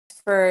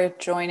for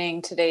joining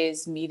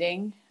today's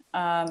meeting.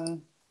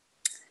 I'm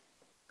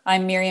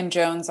Miriam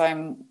Jones.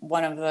 I'm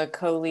one of the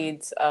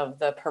co-leads of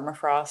the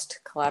Permafrost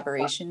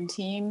Collaboration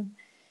Team,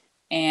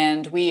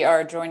 and we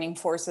are joining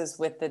forces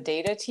with the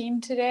data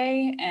team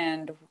today,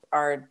 and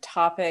our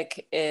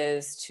topic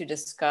is to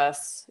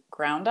discuss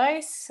ground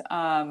ice.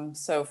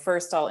 So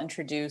first I'll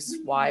introduce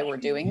why we're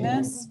doing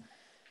this.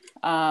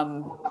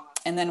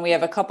 And then we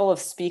have a couple of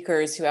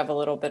speakers who have a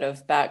little bit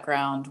of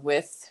background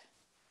with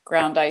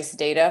ground ice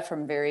data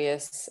from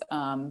various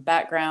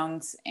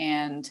backgrounds,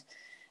 and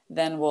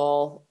then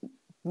we'll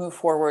move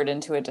forward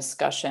into a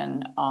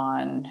discussion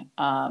on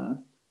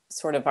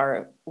sort of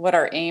what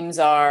our aims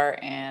are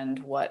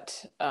and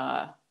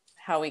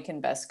how we can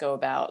best go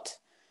about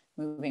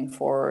moving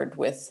forward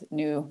with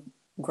new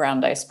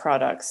ground ice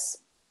products.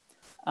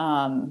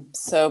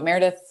 So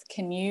Meredith,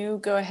 can you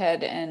go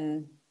ahead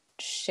and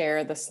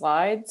share the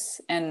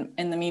slides? And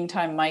in the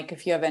meantime, Mike,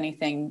 if you have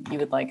anything you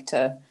would like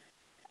to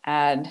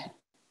add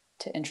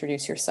to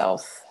introduce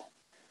yourself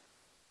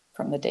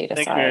from the data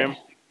side. Miriam.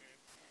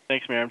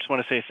 Thanks, Miriam. I just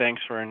want to say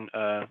thanks for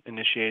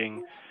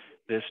initiating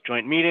this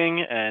joint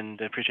meeting, and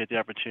I appreciate the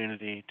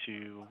opportunity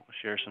to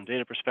share some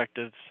data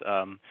perspectives.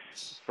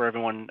 For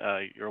everyone,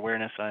 your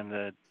awareness, I'm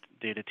the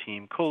data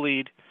team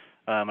co-lead.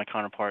 My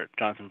counterpart,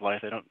 Jonathan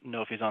Blythe, I don't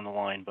know if he's on the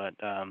line, but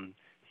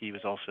he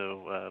was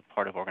also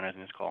part of organizing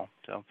this call.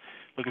 So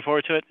looking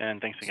forward to it, and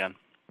thanks again.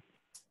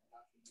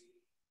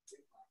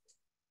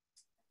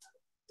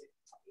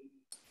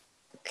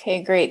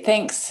 Okay, great,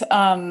 thanks.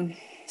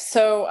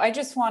 So I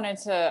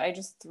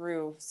just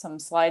threw some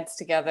slides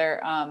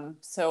together.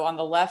 So on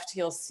the left,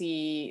 you'll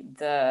see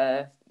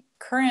the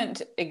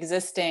current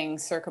existing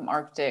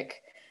circumarctic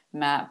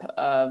map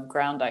of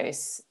ground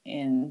ice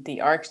in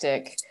the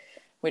Arctic,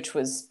 which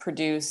was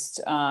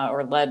produced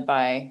or led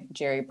by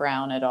Jerry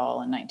Brown et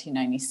al. In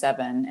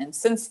 1997. And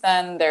since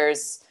then,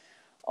 there's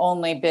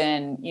only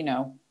been,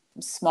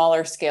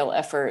 smaller scale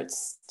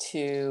efforts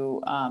to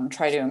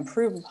try to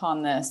improve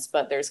upon this,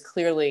 but there's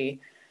clearly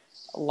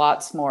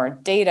lots more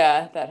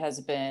data that has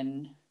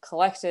been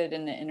collected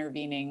in the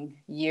intervening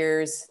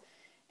years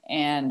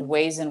and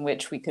ways in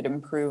which we could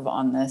improve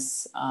on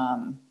this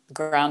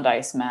ground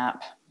ice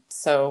map.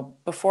 So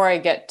before I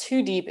get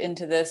too deep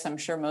into this, I'm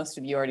sure most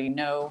of you already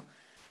know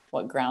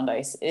what ground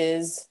ice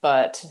is,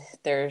 but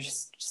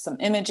there's some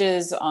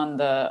images on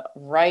the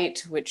right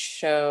which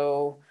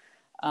show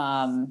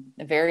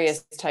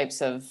various types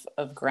of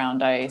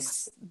ground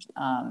ice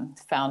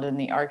found in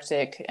the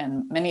Arctic,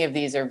 and many of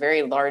these are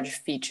very large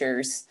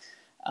features,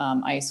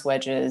 ice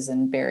wedges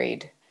and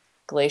buried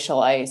glacial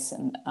ice.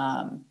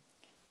 And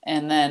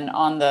then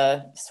on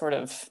the sort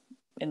of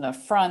in the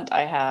front,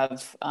 I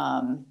have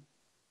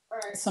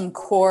some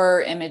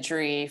core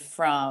imagery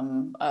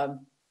from a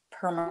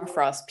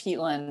permafrost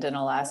peatland in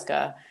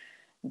Alaska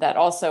that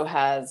also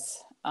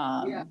has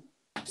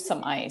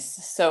some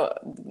ice. So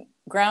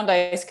ground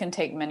ice can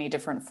take many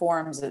different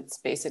forms. It's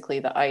basically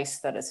the ice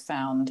that is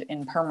found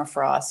in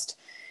permafrost.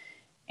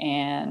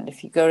 And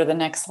if you go to the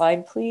next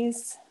slide,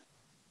 please.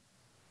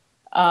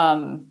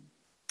 The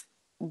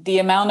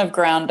amount of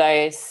ground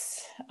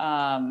ice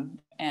and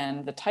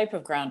the type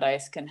of ground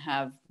ice can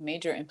have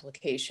major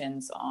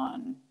implications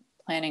on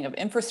planning of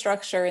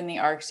infrastructure in the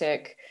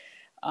Arctic,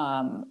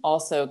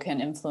 also can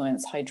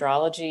influence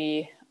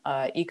hydrology,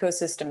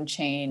 ecosystem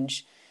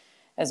change,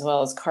 as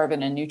well as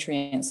carbon and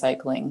nutrient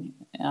cycling,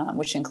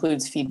 which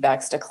includes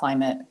feedbacks to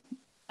climate.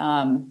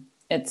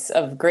 It's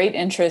of great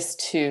interest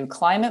to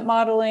climate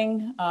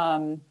modeling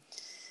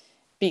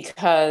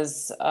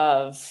because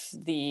of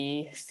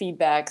the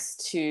feedbacks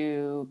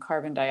to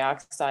carbon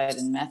dioxide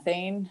and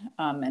methane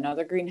and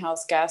other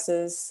greenhouse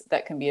gases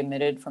that can be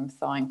emitted from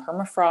thawing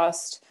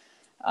permafrost.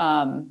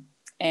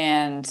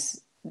 And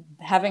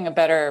having a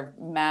better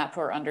map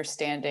or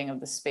understanding of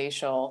the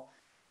spatial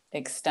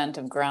extent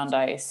of ground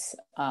ice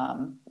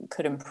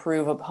could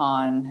improve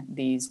upon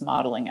these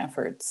modeling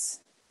efforts.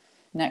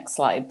 Next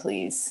slide,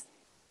 please.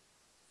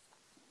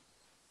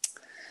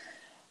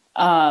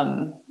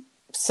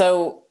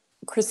 So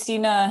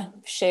Christina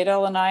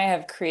Shadel and I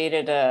have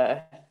created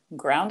a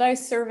ground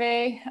ice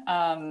survey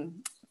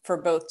for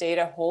both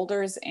data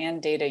holders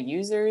and data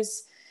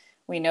users.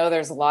 We know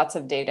there's lots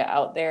of data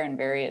out there in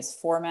various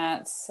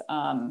formats,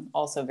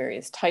 also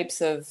various types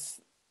of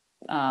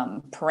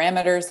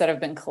parameters that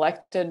have been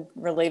collected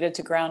related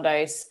to ground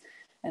ice,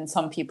 and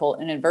some people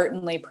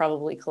inadvertently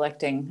probably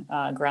collecting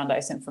ground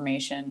ice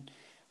information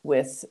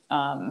with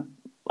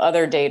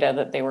other data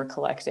that they were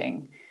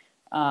collecting.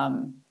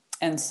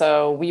 And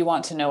so we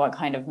want to know what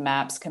kind of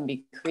maps can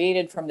be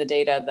created from the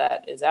data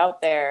that is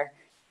out there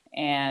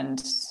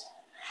and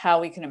how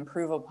we can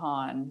improve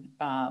upon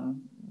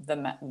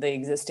the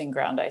existing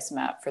ground ice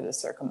map for the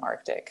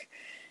circumarctic.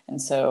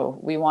 And so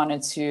we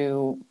wanted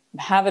to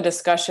have a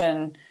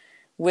discussion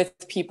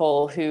with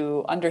people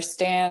who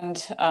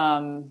understand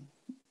or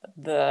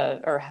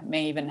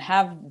may even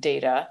have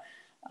data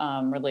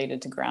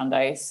related to ground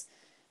ice,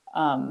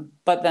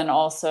 but then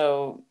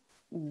also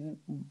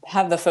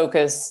have the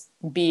focus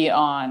be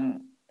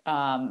on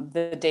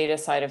the data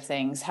side of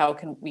things. How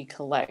can we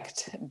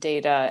collect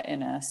data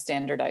in a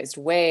standardized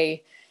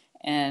way,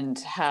 and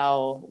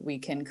how we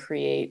can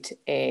create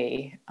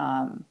a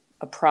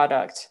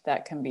product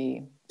that can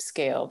be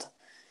scaled.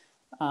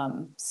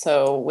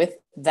 So with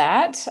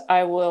that,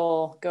 I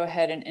will go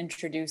ahead and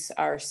introduce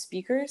our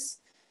speakers.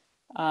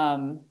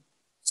 And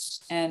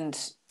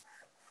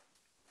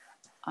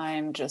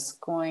I'm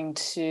just going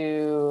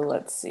to,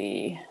 let's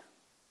see.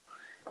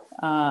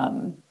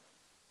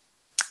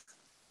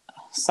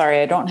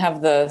 Sorry, I don't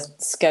have the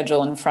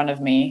schedule in front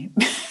of me.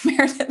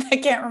 Meredith, I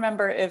can't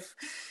remember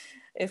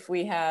if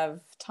we have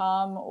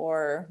Tom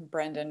or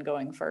Brendan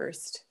going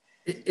first.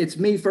 It's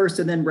me first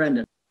and then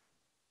Brendan.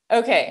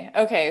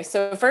 Okay.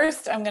 So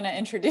first I'm going to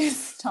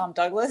introduce Tom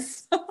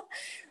Douglas.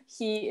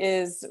 He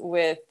is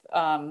with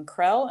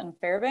CRREL in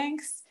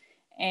Fairbanks,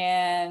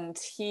 and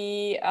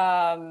he,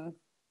 I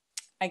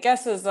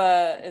guess, is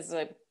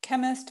a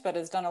chemist, but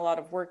has done a lot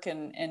of work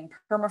in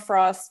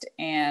permafrost,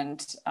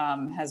 and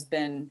has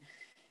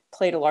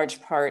played a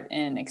large part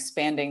in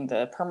expanding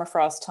the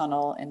permafrost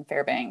tunnel in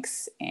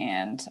Fairbanks.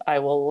 And I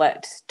will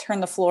turn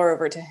the floor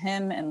over to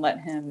him and let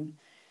him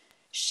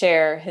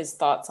share his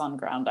thoughts on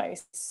ground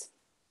ice.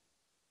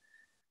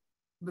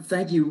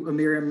 Thank you,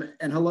 Miriam,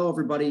 and hello,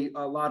 everybody.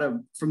 A lot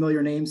of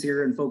familiar names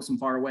here and folks from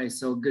far away.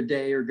 So good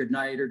day or good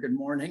night or good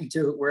morning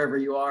to wherever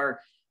you are.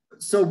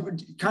 So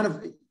kind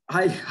of,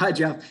 hi,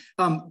 Jeff.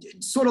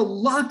 Sort of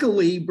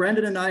luckily,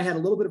 Brendan and I had a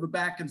little bit of a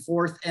back and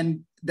forth, and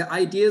the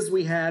ideas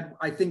we had,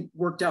 I think,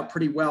 worked out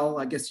pretty well.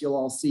 I guess you'll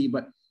all see,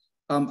 but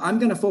I'm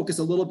going to focus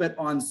a little bit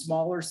on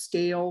smaller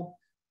scale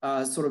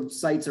sort of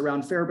sites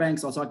around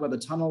Fairbanks. I'll talk about the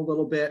tunnel a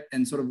little bit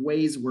and sort of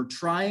ways we're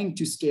trying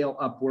to scale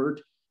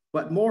upward,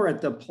 but more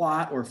at the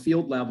plot or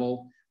field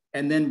level.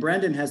 And then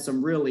Brendan has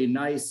some really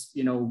nice,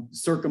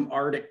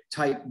 circum-Arctic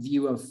type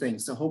view of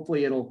things. So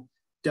hopefully it'll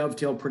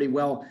dovetail pretty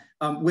well.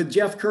 With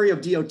Jeff Curry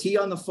of DOT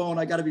on the phone,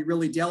 I got to be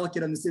really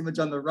delicate on this image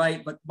on the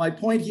right. But my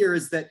point here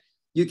is that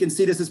you can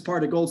see this as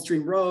part of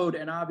Goldstream Road,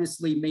 and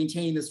obviously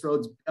maintaining this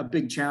road's a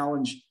big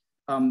challenge.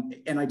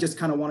 And I just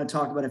kind of want to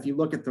talk about, if you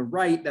look at the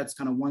right, that's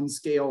kind of one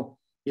scale.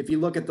 If you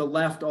look at the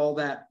left, all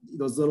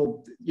those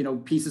little,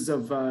 pieces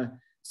of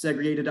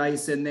segregated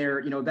ice in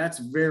there, that's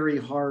very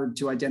hard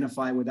to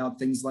identify without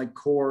things like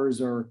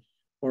cores or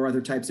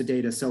other types of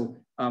data. So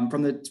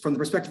from the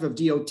perspective of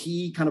DOT,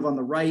 kind of on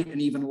the right,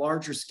 and even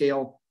larger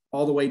scale,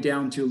 all the way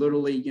down to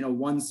literally,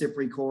 one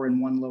CRREL core in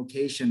one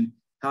location,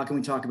 how can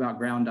we talk about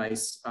ground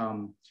ice?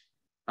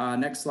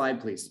 Next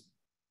slide, please.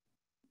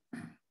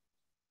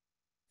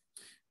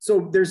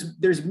 So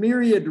there's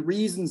myriad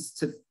reasons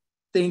to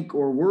think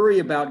or worry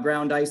about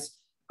ground ice.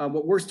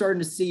 What we're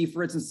starting to see,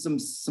 for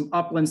instance, some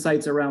upland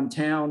sites around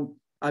town.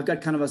 I've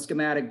got kind of a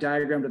schematic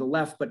diagram to the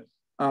left, but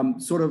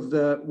sort of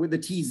with the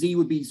TZ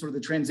would be sort of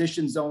the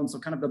transition zone. So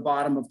kind of the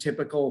bottom of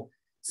typical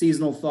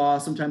seasonal thaw,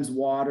 sometimes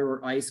water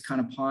or ice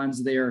kind of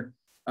ponds there.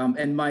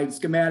 And my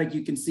schematic,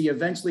 you can see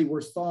eventually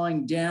we're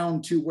thawing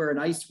down to where an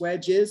ice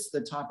wedge is,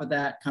 the top of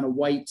that kind of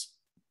white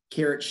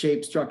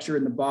carrot-shaped structure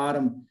in the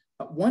bottom.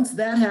 Once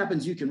that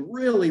happens, you can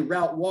really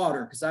route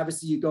water, because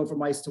obviously you go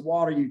from ice to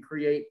water, you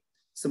create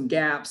some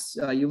gaps,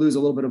 you lose a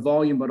little bit of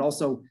volume, but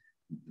also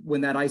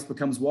when that ice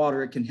becomes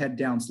water, it can head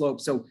down slope.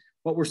 So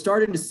what we're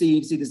starting to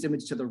see this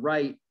image to the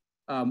right,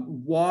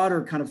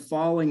 water kind of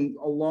falling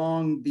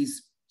along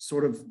these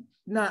sort of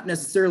not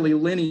necessarily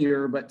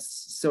linear, but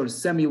sort of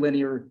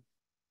semi-linear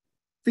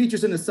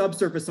features in the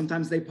subsurface.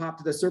 Sometimes they pop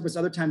to the surface.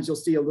 Other times you'll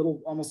see a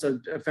little, almost a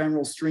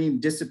ephemeral stream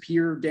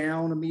disappear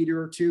down a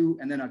meter or two,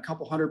 and then a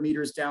couple hundred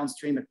meters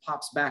downstream, it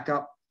pops back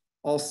up,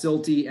 all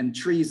silty, and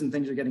trees and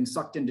things are getting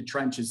sucked into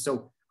trenches.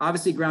 So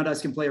obviously ground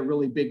ice can play a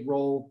really big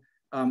role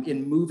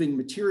in moving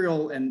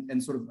material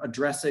and sort of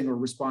addressing or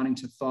responding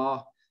to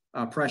thaw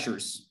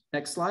pressures.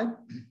 Next slide.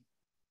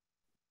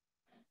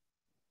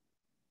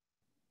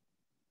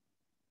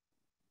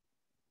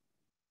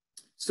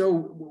 So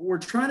what we're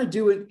trying to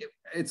do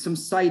at some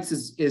sites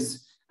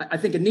is I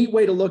think a neat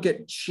way to look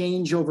at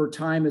change over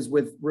time is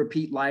with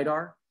repeat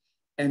LiDAR.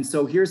 And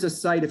so here's a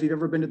site, if you've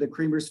ever been to the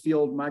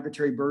Creamersfield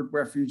Migratory Bird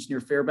Refuge near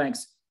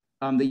Fairbanks,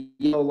 the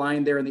yellow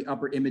line there in the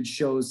upper image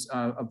shows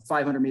a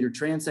 500-meter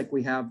transect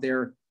we have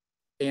there.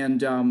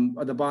 And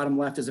at the bottom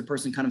left is a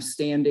person kind of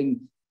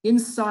standing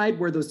inside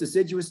where those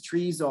deciduous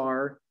trees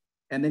are.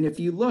 And then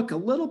if you look a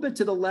little bit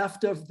to the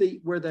left of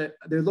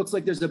there looks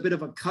like there's a bit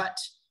of a cut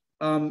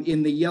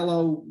in the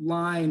yellow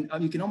line,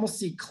 you can almost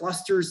see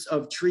clusters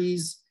of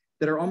trees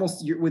that are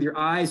almost, with your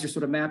eyes, you're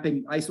sort of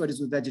mapping ice wedges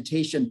with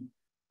vegetation.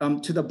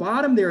 To the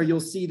bottom there,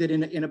 you'll see that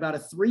in about a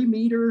 3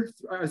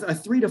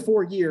 to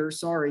 4 year,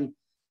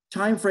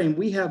 time frame,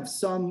 we have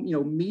some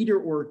meter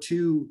or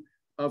two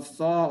of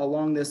thaw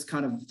along this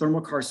kind of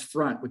thermokarst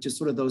front, which is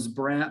sort of those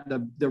brown,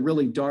 the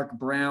really dark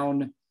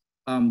brown,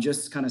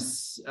 just kind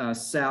of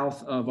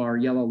south of our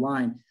yellow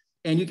line.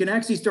 And you can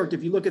actually start,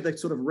 if you look at the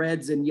sort of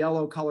reds and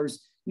yellow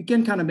colors, you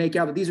can kind of make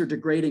out that these are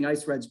degrading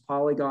ice wedge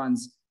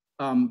polygons.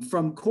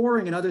 From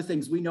coring and other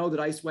things, we know that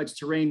ice wedge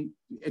terrain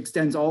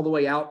extends all the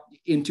way out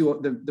into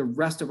the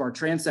rest of our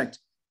transect.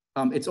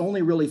 It's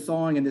only really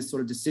thawing in this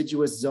sort of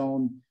deciduous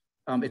zone.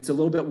 It's a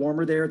little bit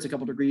warmer there. It's a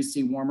couple degrees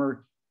C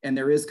warmer. And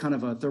there is kind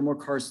of a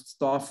thermokarst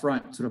thaw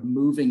front sort of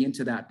moving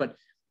into that. But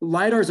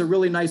LiDAR is a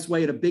really nice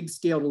way at a big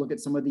scale to look at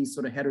some of these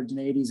sort of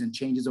heterogeneities and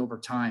changes over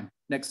time.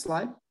 Next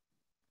slide.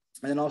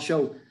 And then I'll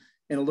show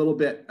in a little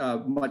bit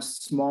much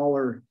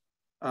smaller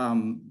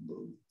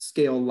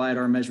scale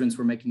LiDAR measurements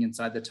we're making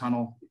inside the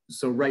tunnel.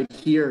 So right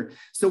here.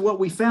 So what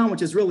we found,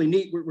 which is really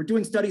neat, we're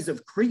doing studies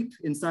of creep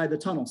inside the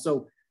tunnel.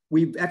 So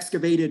we've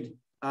excavated,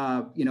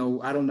 you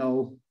know, I don't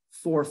know,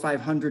 400 or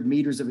 500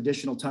 meters of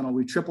additional tunnel.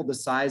 We tripled the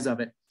size of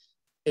it.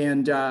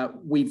 And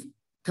we've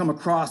come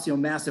across, you know,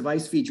 massive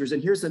ice features.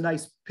 And here's a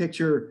nice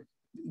picture.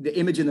 The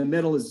image in the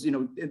middle is, you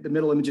know, the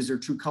middle images are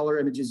true color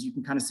images. You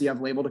can kind of see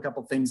I've labeled a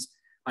couple things,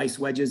 ice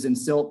wedges and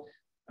silt.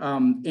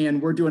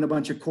 And we're doing a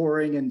bunch of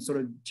coring and sort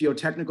of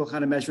geotechnical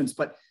kind of measurements.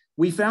 But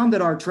we found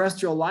that our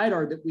terrestrial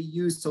LiDAR that we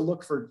use to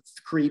look for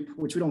creep,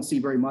 which we don't see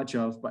very much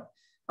of, but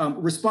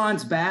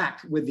responds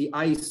back with the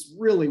ice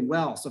really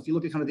well. So if you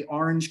look at kind of the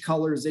orange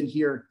colors in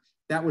here,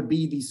 that would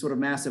be these sort of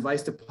massive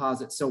ice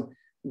deposits. So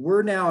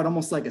we're now at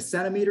almost like a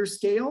centimeter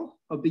scale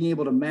of being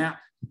able to map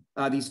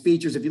these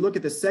features. If you look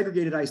at the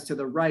segregated ice to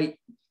the right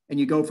and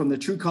you go from the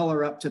true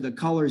color up to the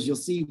colors, you'll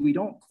see we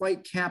don't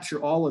quite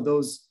capture all of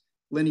those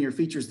linear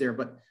features there,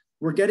 but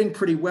we're getting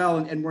pretty well.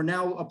 And we're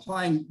now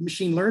applying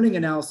machine learning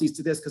analyses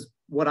to this, because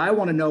what I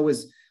want to know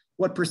is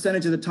what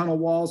percentage of the tunnel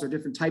walls are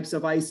different types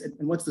of ice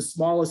and what's the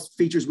smallest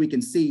features we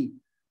can see.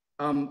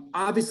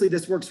 Obviously,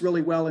 this works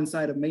really well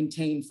inside a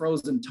maintained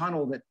frozen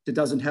tunnel that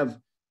doesn't have,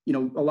 you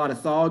know, a lot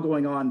of thaw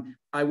going on.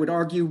 I would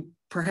argue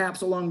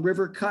perhaps along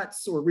river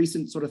cuts or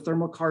recent sort of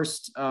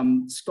thermokarst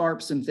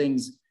scarps and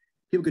things,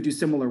 people could do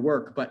similar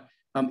work. But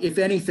if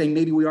anything,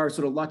 maybe we are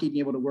sort of lucky being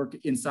able to work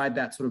inside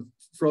that sort of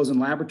frozen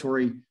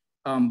laboratory.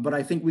 But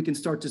I think we can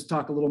start to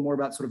talk a little more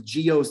about sort of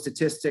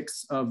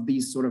geostatistics of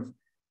these sort of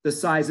the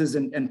sizes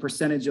and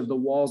percentage of the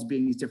walls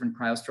being these different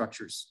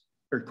cryostructures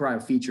or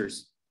cryo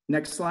features.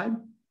 Next slide.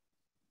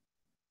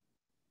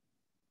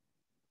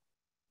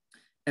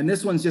 And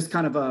this one's just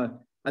kind of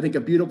I think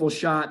a beautiful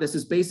shot. This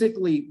is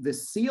basically the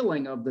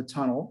ceiling of the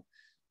tunnel.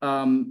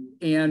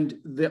 And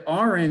the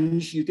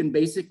orange, you can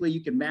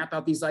map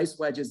out these ice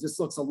wedges. This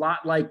looks a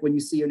lot like when you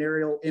see an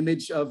aerial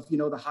image of, you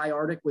know, the high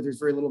Arctic where there's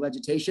very little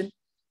vegetation.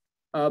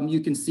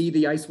 You can see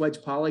the ice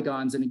wedge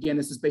polygons. And again,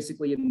 this is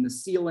basically in the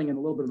ceiling and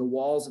a little bit of the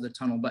walls of the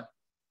tunnel. But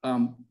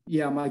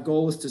yeah, my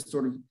goal is to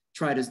sort of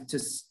try to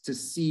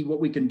see what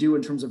we can do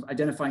in terms of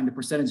identifying the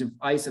percentage of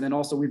ice. And then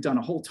also we've done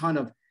a whole ton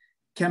of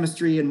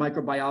chemistry and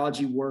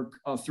microbiology work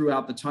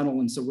throughout the tunnel.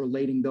 And so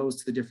relating those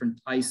to the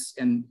different ice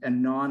and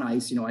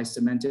non-ice, you know, ice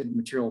cemented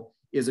material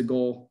is a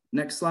goal.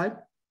 Next slide.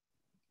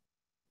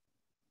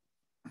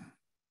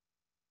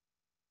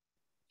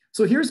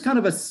 So here's kind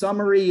of a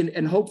summary,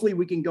 and hopefully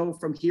we can go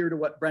from here to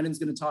what Brendan's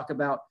going to talk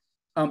about.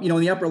 You know,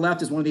 in the upper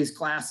left is one of these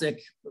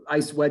classic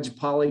ice wedge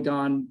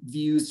polygon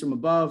views from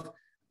above.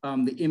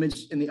 The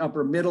image in the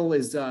upper middle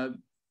is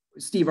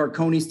Steve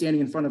Arconi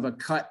standing in front of a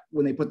cut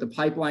when they put the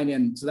pipeline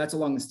in. So that's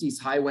along the Steese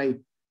Highway,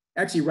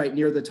 actually right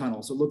near the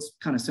tunnel. So it looks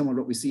kind of similar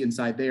to what we see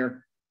inside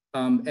there.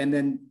 And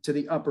then to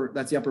the upper,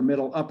 that's the upper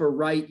middle. Upper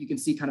right, you can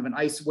see kind of an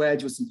ice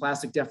wedge with some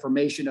plastic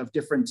deformation of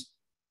different,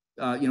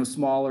 you know,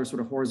 smaller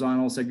sort of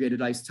horizontal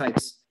segregated ice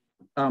types.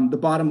 The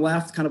bottom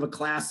left, kind of a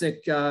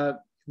classic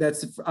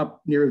that's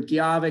up near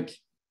Giavik,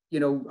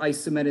 you know,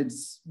 ice cemented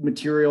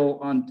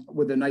material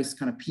with a nice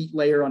kind of peat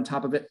layer on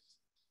top of it.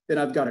 Then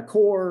I've got a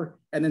core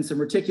and then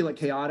some reticulate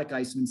chaotic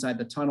ice inside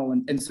the tunnel.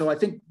 And so I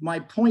think my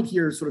point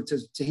here, sort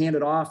of to hand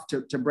it off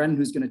to Brendan,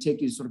 who's going to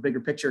take you to sort of bigger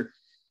picture,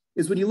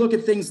 is when you look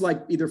at things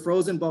like either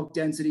frozen bulk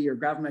density or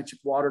gravimetric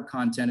water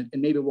content,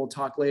 and maybe we'll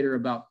talk later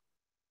about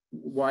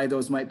why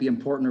those might be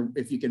important, or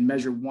if you can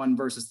measure one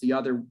versus the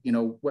other, you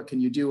know, what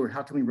can you do or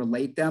how can we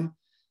relate them?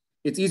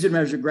 It's easier to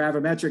measure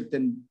gravimetric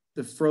than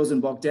the frozen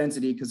bulk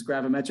density, because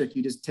gravimetric,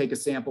 you just take a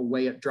sample,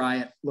 weigh it, dry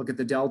it, look at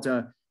the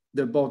delta.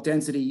 The bulk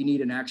density, you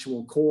need an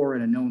actual core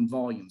and a known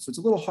volume. So it's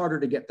a little harder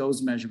to get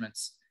those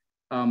measurements.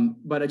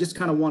 But I just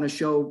kind of want to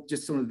show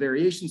just some of the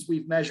variations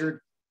we've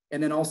measured.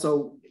 And then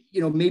also, you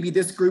know, maybe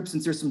this group,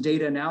 since there's some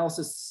data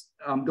analysis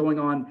going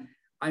on,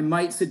 I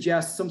might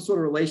suggest some sort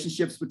of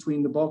relationships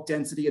between the bulk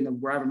density and the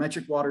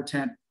gravimetric water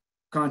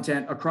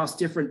content across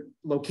different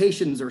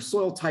locations or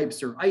soil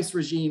types or ice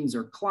regimes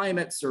or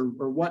climates or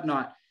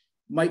whatnot,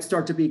 might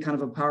start to be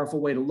kind of a powerful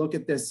way to look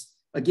at this.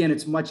 Again,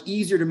 it's much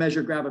easier to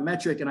measure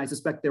gravimetric, and I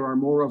suspect there are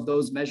more of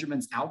those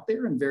measurements out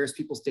there in various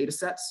people's data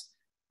sets.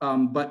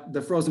 But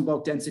the frozen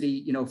bulk density,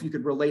 you know, if you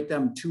could relate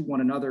them to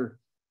one another,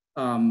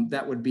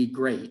 that would be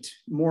great.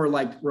 More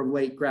like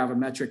relate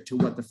gravimetric to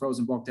what the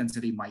frozen bulk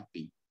density might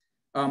be.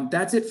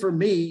 That's it for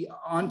me.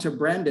 On to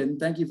Brendan.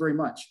 Thank you very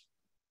much.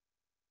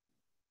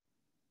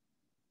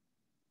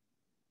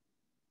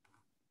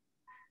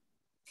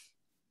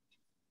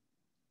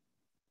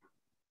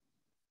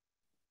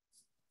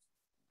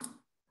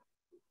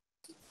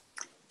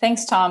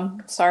 Thanks,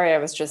 Tom. Sorry, I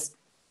was just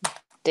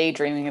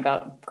daydreaming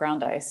about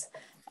ground ice.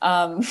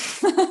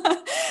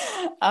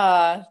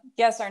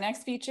 Yes, our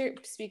next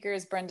speaker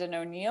is Brendan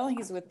O'Neill.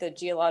 He's with the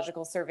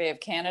Geological Survey of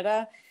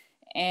Canada,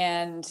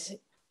 and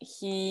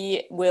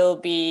he will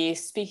be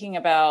speaking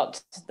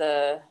about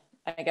the,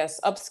 I guess,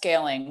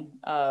 upscaling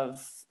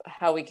of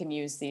how we can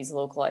use these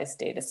localized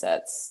data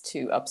sets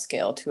to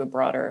upscale to a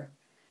broader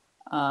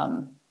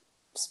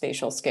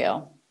spatial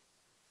scale.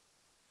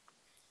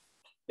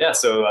 Yeah,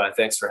 so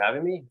thanks for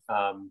having me.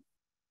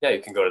 Yeah,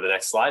 you can go to the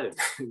next slide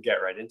and get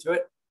right into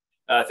it.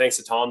 Thanks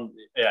to Tom.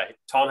 Yeah,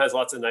 Tom has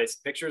lots of nice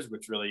pictures,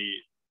 which really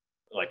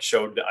like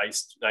showed the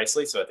ice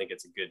nicely. So I think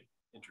it's a good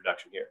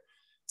introduction here.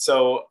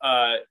 So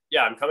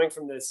yeah, I'm coming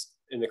from this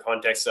in the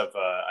context of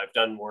I've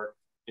done work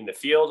in the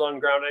field on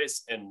ground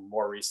ice, and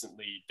more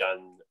recently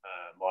done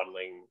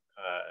modeling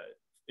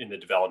in the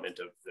development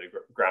of the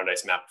ground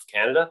ice map of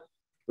Canada,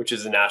 which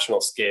is a national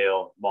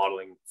scale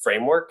modeling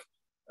framework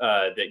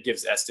that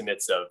gives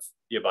estimates of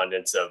the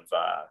abundance of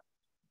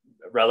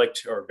relic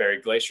or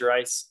buried glacier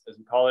ice, as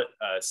we call it,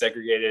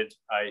 segregated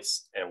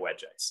ice, and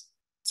wedge ice.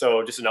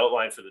 So just an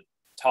outline for the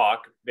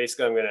talk.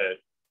 Basically, I'm going to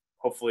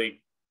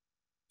hopefully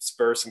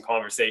spur some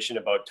conversation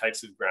about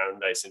types of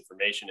ground ice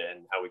information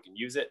and how we can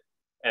use it,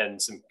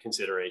 and some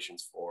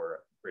considerations for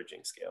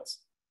bridging scales.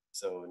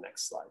 So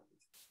next slide,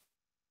 please.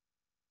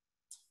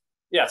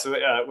 Yeah, so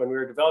when we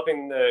were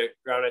developing the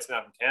ground ice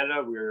map of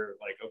Canada, we were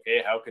like,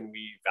 okay, how can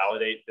we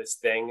validate this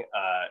thing?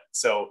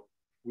 So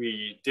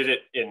we did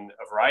it in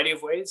a variety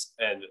of ways,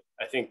 and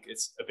I think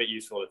it's a bit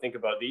useful to think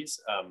about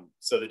these.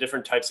 So the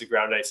different types of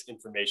ground ice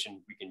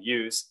information we can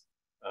use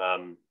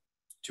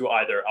to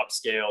either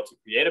upscale to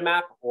create a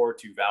map or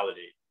to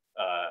validate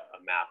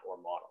a map or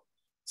model.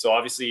 So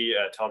obviously,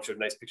 Tom showed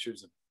nice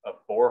pictures of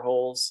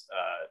boreholes.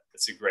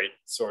 It's a great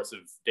source of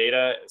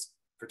data,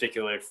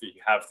 particularly if you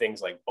have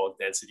things like bulk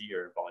density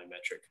or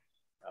volumetric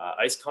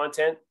ice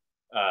content.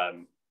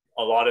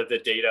 A lot of the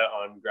data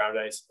on ground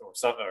ice, or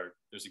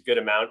there's a good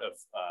amount of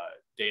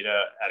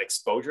data at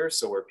exposure.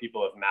 So where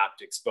people have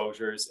mapped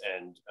exposures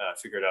and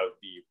figured out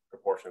the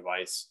proportion of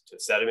ice to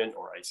sediment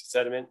or icy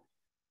sediment.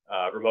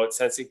 Remote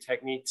sensing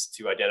techniques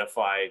to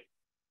identify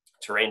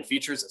terrain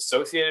features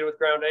associated with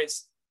ground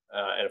ice,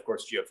 and of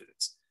course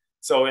geophysics.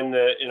 So in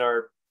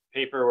our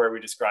paper where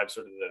we describe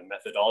sort of the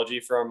methodology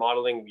for our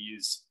modeling, we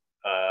use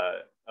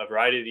a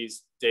variety of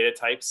these data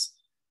types.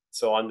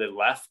 So on the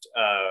left,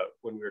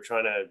 when we were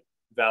trying to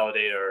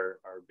validate our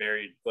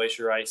buried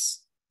glacier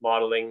ice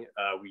modeling,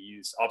 we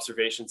used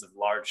observations of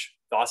large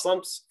thaw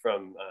slumps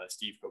from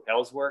Steve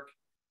Coquel's work,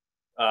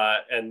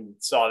 and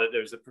saw that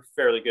there's a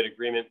fairly good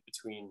agreement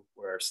between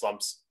where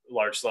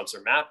large slumps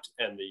are mapped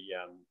and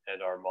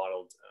our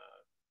modeled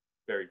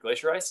buried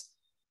glacier ice.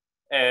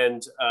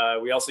 And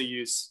we also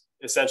use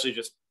essentially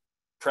just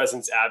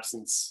presence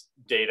absence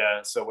data.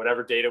 So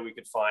whatever data we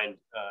could find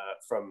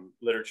from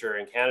literature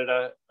in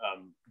Canada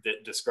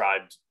that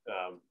described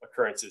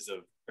occurrences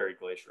of buried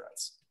glacier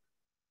ice.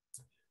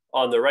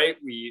 On the right,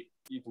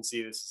 you can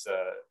see this is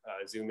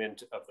a zoom in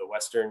of the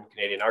Western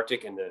Canadian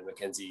Arctic in the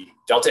Mackenzie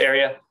Delta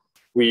area.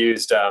 We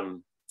used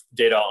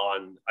data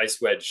on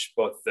ice wedge,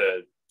 both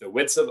the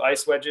widths of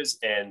ice wedges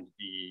and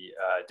the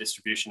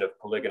distribution of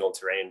polygonal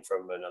terrain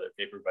from another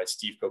paper by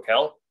Steve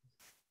Coquel,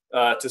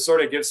 to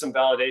sort of give some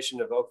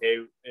validation of, okay,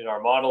 in our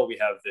model, we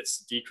have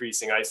this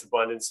decreasing ice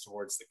abundance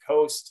towards the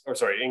coast, or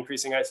sorry,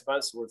 increasing ice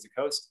abundance towards the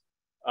coast.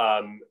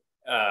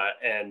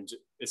 And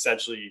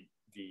essentially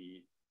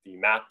the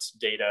mapped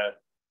data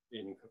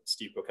in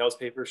Steve Coquel's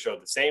paper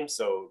showed the same.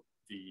 So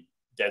the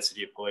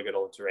density of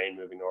polygonal terrain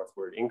moving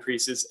northward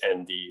increases,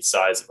 and the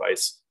size of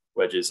ice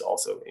wedges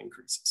also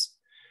increases.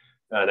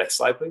 Next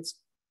slide, please.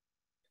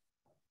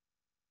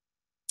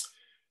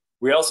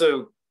 We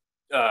also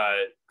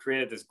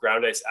created this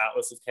ground ice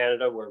atlas of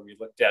Canada, where we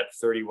looked at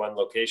 31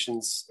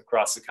 locations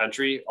across the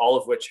country, all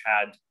of which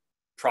had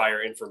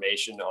prior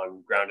information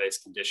on ground ice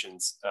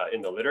conditions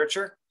in the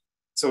literature.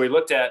 So we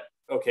looked at,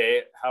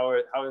 okay, how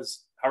are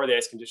the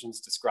ice conditions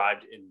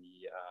described in the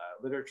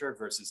literature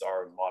versus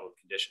our modeled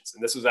conditions?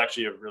 And this was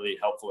actually a really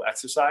helpful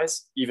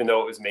exercise, even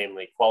though it was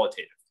mainly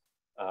qualitative.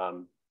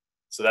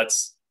 So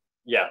that's,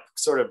 yeah,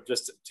 sort of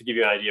just to give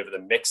you an idea of the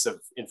mix of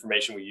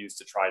information we use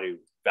to try to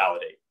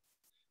validate.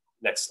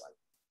 Next slide.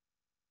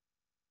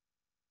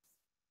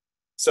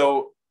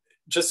 So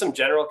just some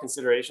general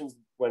considerations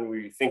when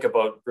we think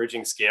about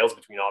bridging scales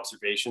between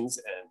observations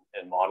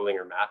and modeling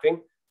or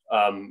mapping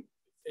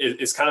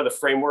is kind of the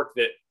framework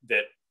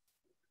that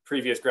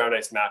previous ground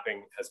ice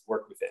mapping has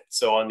worked within.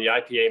 So on the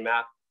IPA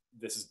map,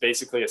 this is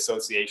basically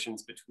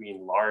associations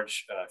between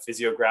large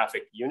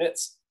physiographic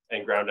units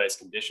and ground ice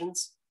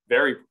conditions,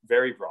 very,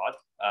 very broad.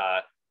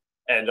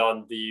 And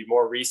on the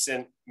more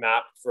recent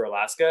map for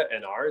Alaska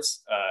and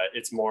ours,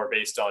 it's more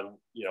based on,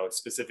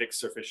 specific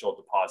superficial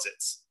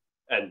deposits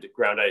and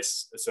ground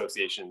ice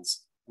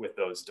associations with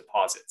those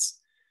deposits.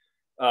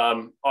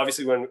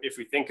 Obviously, if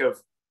we think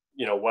of,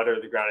 what are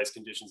the ground ice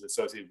conditions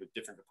associated with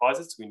different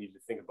deposits, we need to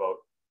think about,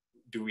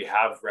 do we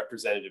have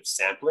representative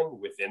sampling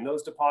within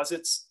those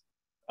deposits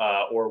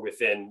or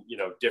within,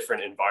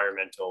 different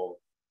environmental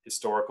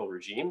historical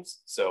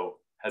regimes? So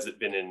has it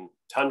been in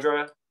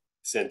tundra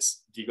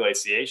since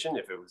deglaciation,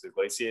 if it was a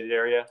glaciated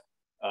area,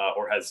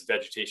 or has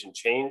vegetation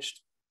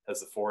changed? Has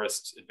the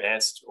forest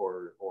advanced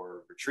or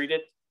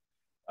retreated?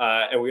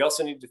 And we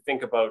also need to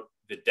think about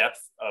the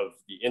depth of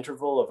the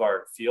interval of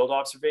our field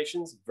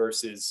observations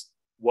versus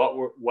what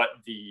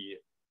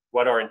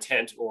our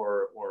intent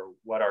or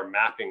what our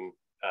mapping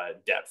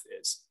depth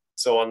is.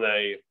 So on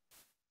the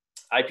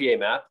IPA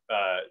map,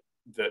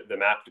 the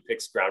map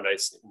depicts ground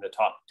ice in the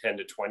top 10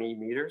 to 20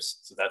 meters.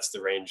 So that's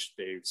the range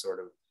they sort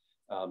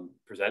of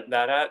present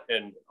that at.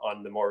 And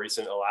on the more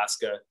recent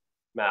Alaska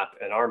map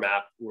and our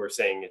map, we're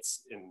saying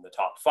it's in the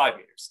top 5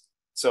 meters.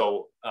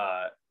 So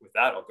with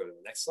that, I'll go to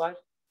the next slide.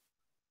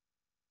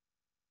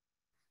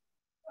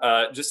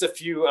 Just a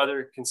few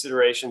other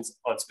considerations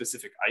on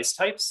specific ice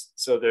types.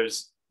 So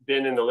there's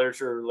been in the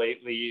literature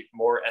lately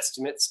more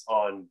estimates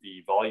on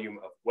the volume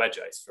of wedge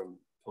ice from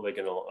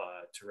polygonal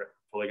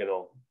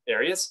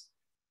areas.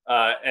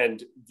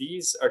 And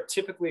these are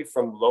typically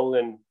from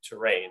lowland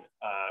terrain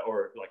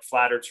or like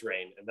flatter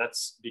terrain. And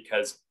that's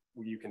because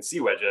you can see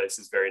wedge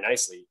ices very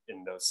nicely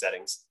in those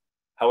settings.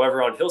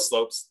 However, on hill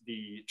slopes,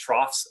 the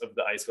troughs of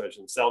the ice wedge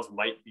themselves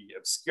might be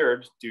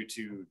obscured due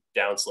to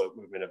downslope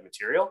movement of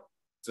material.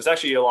 So it's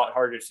actually a lot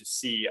harder to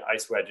see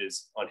ice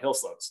wedges on hill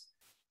slopes.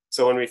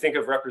 So when we think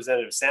of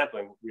representative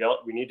sampling,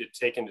 we need to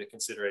take into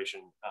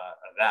consideration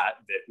that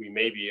we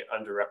may be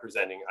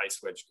underrepresenting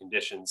ice wedge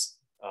conditions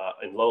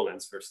in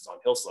lowlands versus on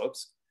hill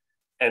slopes.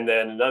 And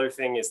then another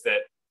thing is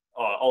that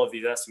all of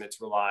these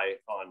estimates rely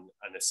on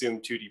an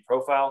assumed 2D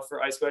profile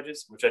for ice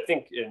wedges, which I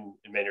think in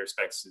many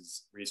respects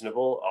is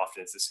reasonable.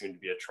 Often it's assumed to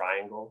be a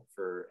triangle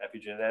for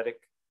epigenetic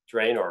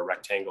terrain or a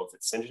rectangle if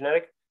it's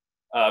syngenetic,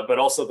 but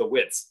also the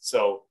widths.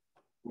 So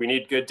we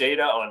need good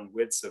data on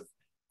widths of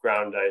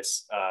ground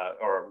ice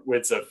or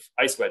widths of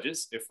ice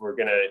wedges if we're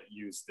going to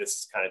use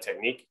this kind of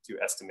technique to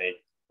estimate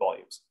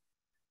volumes.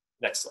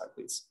 Next slide,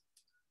 please.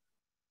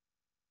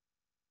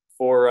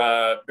 For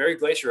buried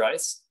glacier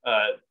ice,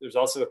 there's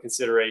also a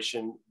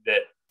consideration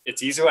that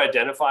it's easy to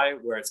identify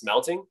where it's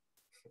melting,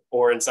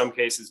 or in some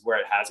cases where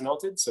it has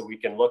melted. So we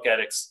can look at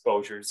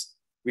exposures.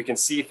 We can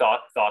see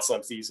thaw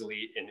slumps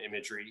easily in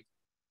imagery.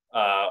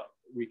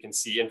 We can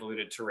see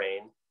involuted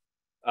terrain.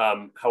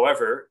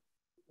 However,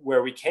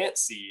 where we can't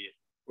see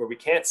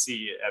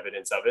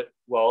evidence of it,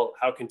 well,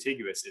 how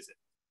contiguous is it?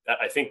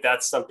 I think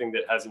that's something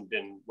that hasn't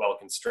been well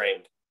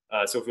constrained.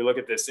 So if we look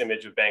at this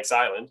image of Banks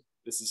Island,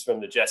 this is from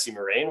the Jesse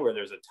Moraine, where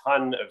there's a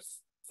ton of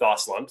thaw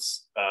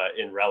slumps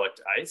in relict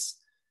ice.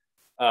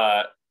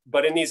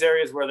 But in these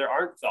areas where there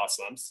aren't thaw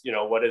slumps,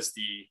 what is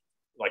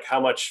how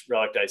much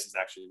relict ice is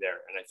actually there?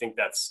 And I think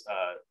that's,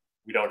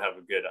 we don't have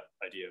a good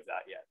idea of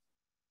that yet.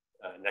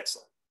 Next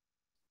slide.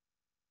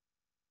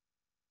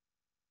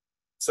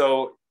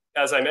 So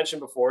as I mentioned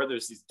before,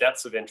 there's these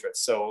depths of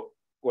interest. So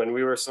when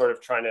we were sort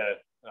of trying to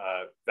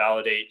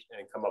validate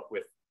and come up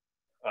with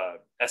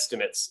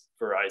estimates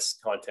for ice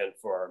content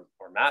for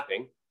our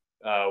mapping,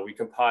 we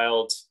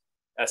compiled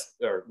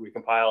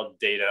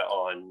data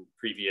on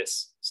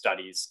previous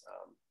studies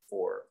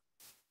for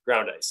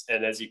ground ice.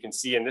 And as you can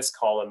see in this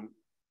column,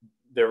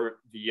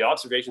 the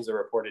observations are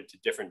reported to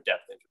different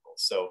depth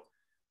intervals. So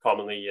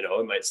commonly,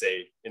 it might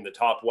say in the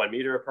top 1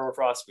 meter of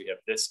permafrost, we have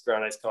this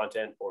ground ice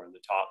content, or in the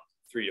top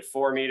 3 to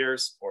 4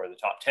 meters, or in the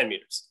top 10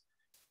 meters.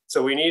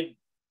 So we need,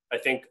 I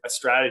think, a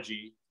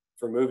strategy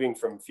for moving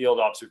from field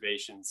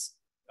observations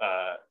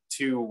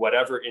to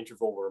whatever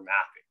interval we're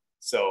mapping.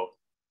 So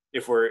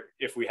if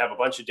we have a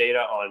bunch of data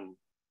on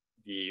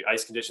the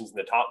ice conditions in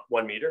the top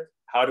 1 meter,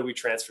 how do we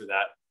transfer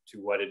that to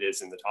what it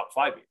is in the top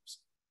 5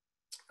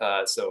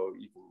 meters? So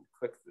you can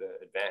click the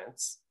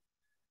advance.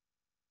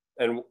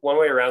 And one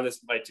way around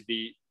this might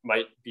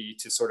be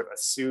to sort of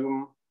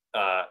assume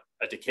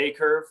a decay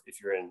curve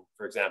if you're in,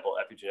 for example,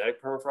 epigenetic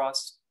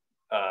permafrost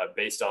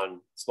based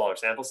on smaller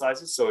sample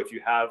sizes. So if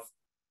you have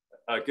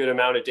a good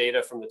amount of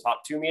data from the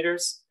top 2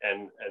 meters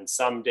and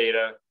some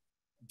data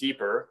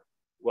deeper,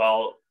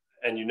 well,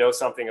 and you know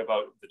something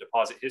about the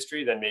deposit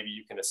history, then maybe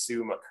you can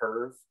assume a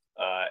curve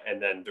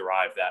and then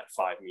derive that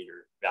 5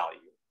 meter value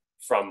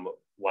from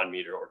 1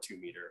 meter or 2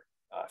 meter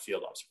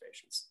field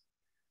observations.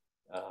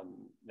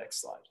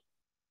 Next slide.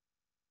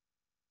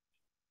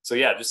 So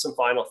yeah, just some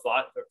final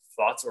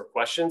thoughts or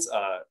questions.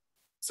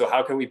 So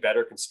how can we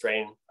better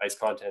constrain ice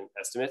content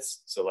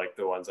estimates? So like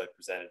the ones I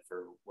presented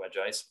for wedge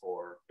ice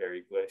or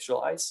buried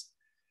glacial ice.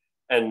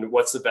 And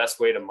what's the best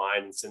way to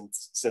mine and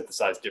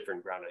synthesize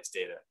different ground ice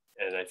data?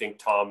 And I think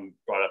Tom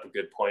brought up a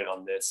good point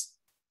on this.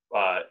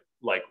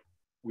 Like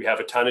we have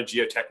a ton of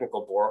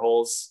geotechnical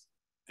boreholes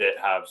that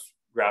have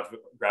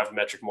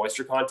gravimetric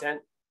moisture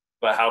content,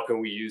 but how can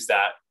we use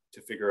that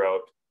to figure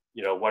out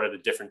what are the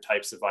different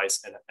types of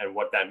ice and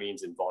what that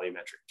means in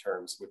volumetric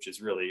terms, which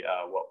is really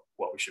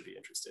what we should be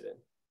interested in.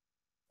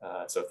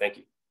 So thank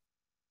you.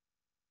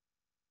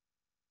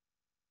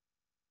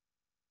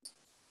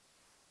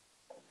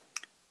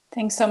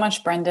 Thanks so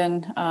much,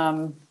 Brendan.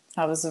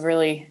 That was a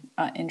really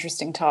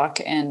interesting talk,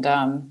 and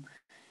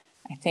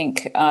I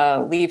think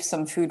leave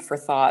some food for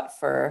thought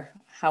for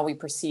how we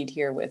proceed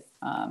here with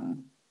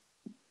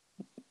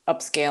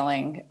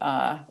upscaling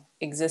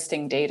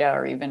existing data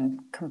or even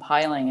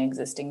compiling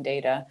existing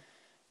data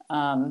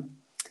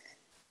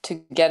to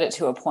get it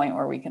to a point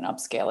where we can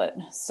upscale it.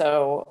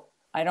 So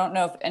I don't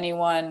know if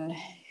anyone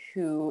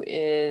who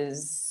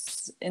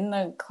is in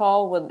the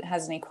call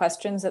has any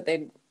questions that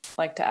they'd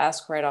like to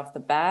ask right off the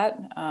bat.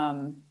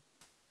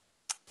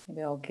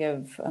 Maybe I'll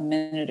give a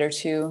minute or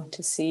two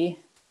to see.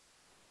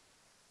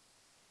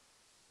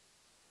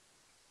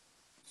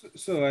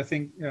 So I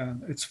think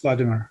it's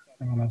Vladimir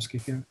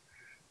Romanovsky here.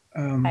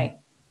 Hi.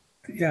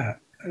 Yeah,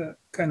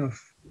 kind of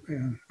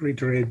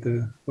reiterate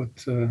what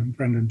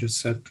Brendan just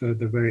said at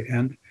the very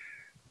end.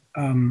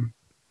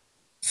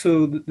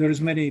 So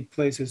there's many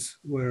places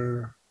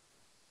where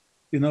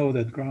you know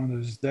that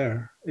ground is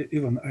there,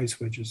 even ice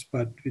wedges,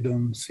 but we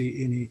don't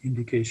see any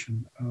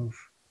indication of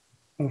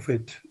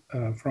it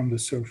from the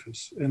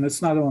surface. And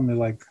it's not only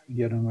like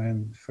Gedama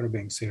and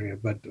Fairbanks area,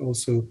 but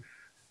also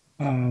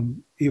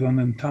even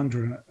in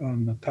tundra,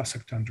 on the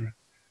Tussock tundra,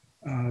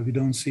 we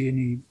don't see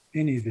any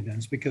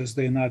evidence because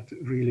they're not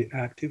really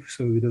active.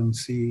 So we don't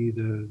see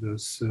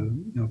those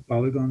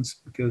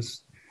polygons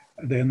because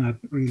they're not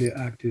really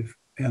active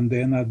and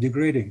they're not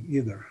degrading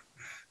either.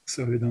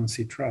 So we don't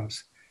see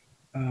troughs.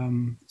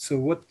 So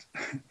what?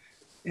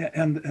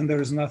 And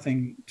there is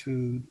nothing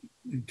to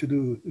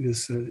do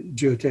with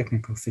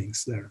geotechnical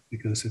things there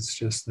because it's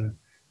just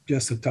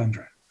a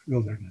tundra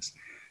wilderness.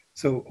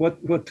 So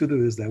what to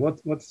do is that?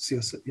 What's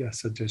your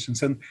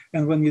suggestions?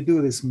 And when you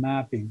do this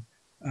mapping,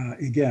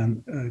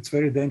 again, it's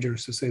very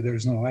dangerous to say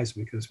there's no ice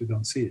because we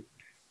don't see it,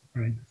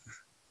 right?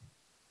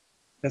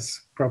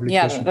 That's probably a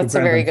question to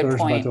Brandon a very good first,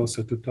 point. but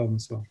also to Tom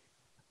as well.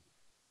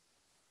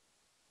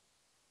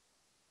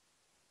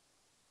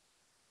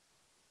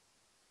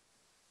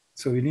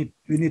 So we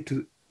need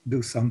to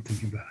do something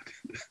about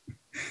it.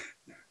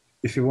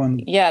 If you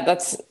want, yeah,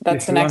 that's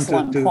an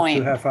excellent point.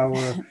 To have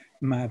our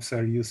maps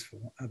are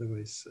useful,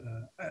 otherwise,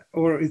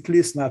 or at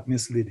least not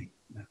misleading.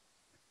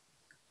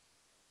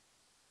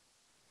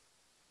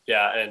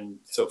 Yeah, and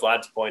so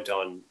Vlad's point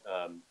on,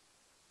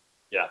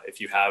 if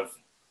you have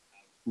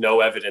no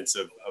evidence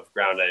of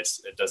ground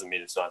ice, it doesn't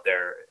mean it's not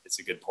there. It's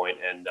a good point,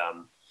 and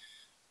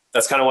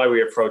that's kind of why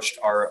we approached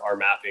our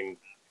mapping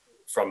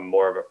from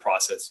more of a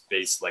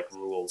process-based like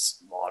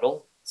rules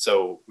model.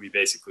 So we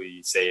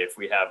basically say if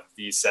we have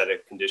these set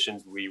of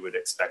conditions, we would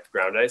expect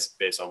ground ice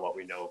based on what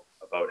we know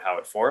about how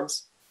it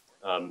forms.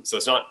 So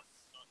it's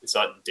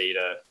not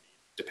data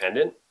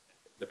dependent,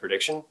 the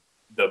prediction,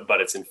 but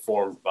it's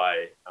informed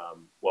by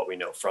what we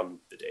know from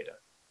the data.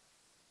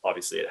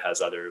 Obviously, it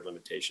has other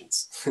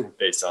limitations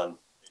based on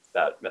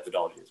that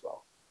methodology as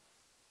well.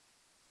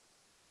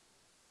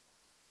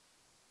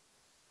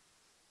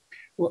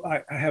 Well,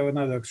 I have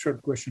another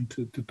short question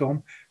to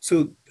Tom.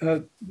 So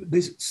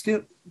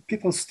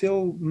people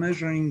still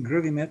measuring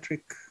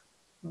gravimetric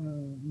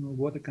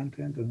water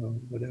content or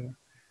whatever.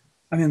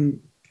 I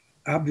mean,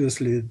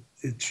 obviously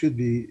it should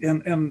be,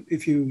 and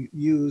if you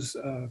use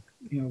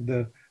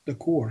the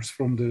cores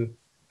from the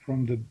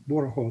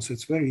boreholes,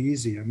 it's very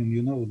easy. I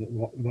mean,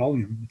 the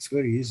volume. It's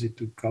very easy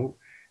to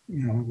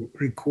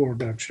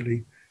record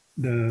actually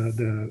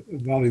the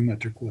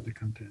volumetric water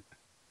content.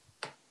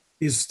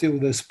 Is still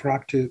this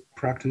practice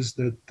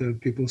that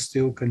people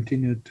still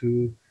continue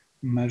to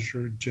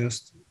measure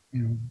just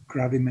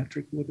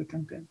gravimetric water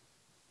content?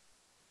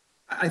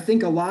 I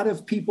think a lot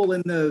of people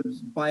in the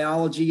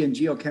biology and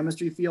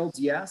geochemistry fields,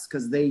 yes,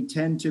 because they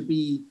tend to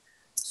be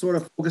sort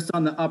of focused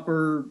on the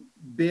upper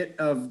bit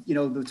of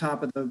the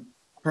top of the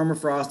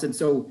permafrost, and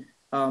so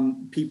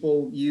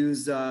people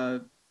use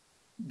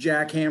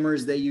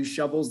jackhammers, they use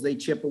shovels, they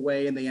chip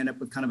away, and they end up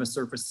with kind of a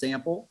surface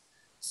sample.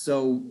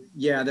 So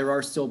yeah, there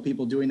are still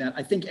people doing that.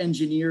 I think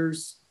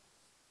engineers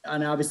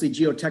and obviously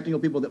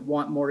geotechnical people that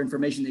want more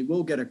information, they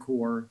will get a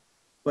core.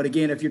 But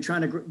again, if you're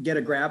trying to get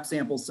a grab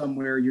sample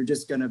somewhere, you're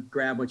just going to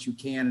grab what you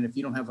can. And if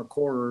you don't have a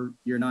core,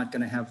 you're not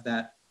going to have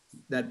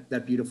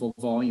that beautiful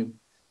volume.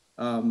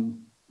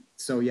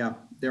 So yeah,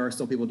 there are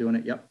still people doing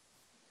it. Yep.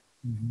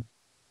 Mm-hmm.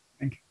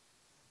 Thank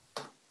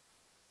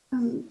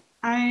you.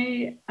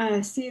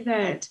 I see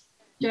that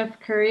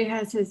Jeff Curry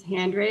has his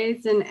hand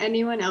raised, and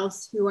anyone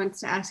else who wants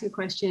to ask a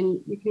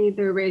question, you can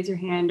either raise your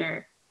hand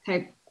or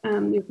type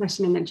your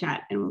question in the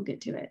chat and we'll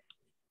get to it.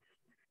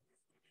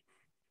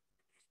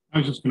 I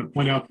was just going to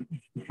point out that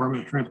the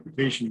Department of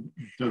Transportation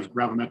does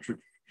gravimetric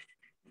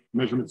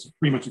measurements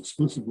pretty much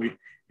exclusively,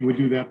 and we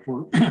do that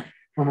for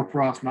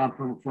permafrost,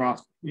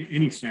 non-permafrost,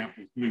 any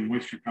samples. Doing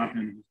moisture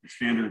content is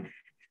the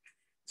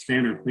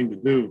standard thing to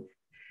do.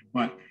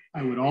 But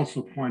I would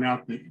also point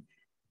out that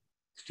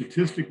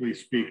statistically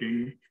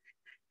speaking,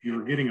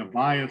 you're getting a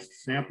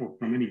biased sample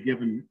from any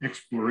given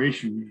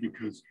exploration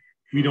because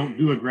we don't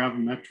do a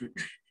gravimetric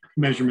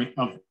measurement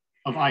of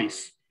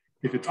ice.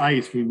 If it's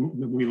ice, we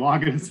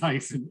log it as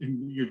ice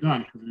and you're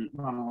done because there's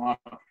not a lot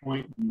of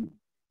point in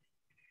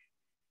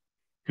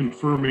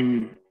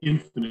confirming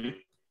infinite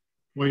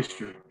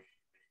moisture.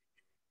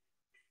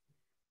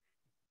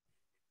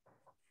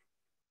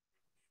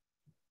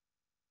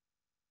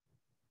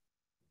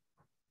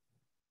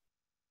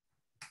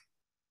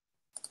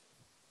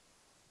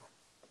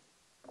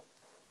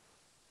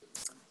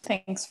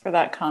 Thanks for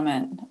that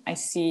comment. I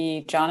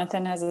see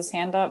Jonathan has his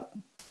hand up.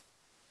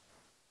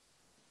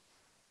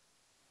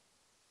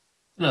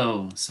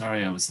 Hello,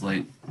 sorry I was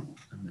late.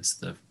 I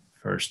missed the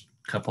first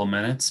couple of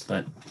minutes,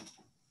 but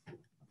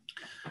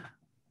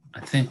I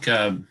think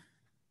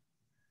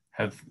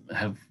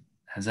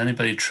has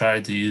anybody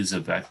tried to use a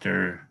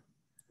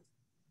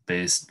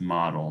vector-based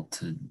model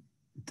to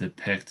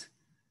depict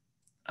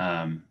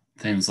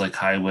things like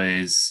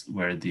highways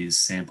where these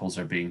samples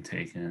are being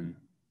taken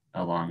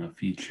along a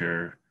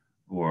feature,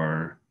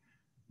 or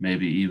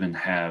maybe even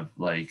have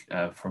like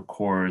for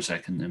cores, I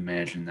can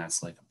imagine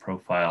that's like a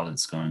profile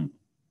that's going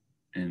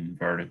in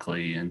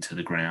vertically into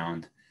the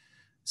ground.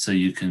 So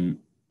you can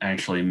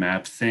actually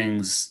map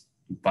things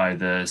by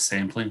the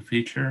sampling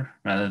feature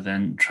rather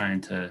than trying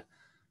to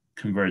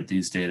convert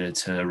these data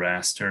to a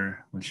raster,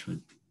 which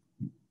would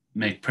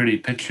make pretty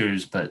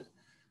pictures, but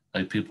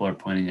like people are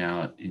pointing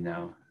out, you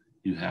know,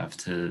 you have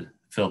to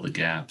fill the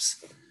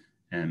gaps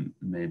and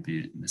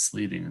maybe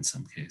misleading in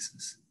some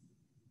cases.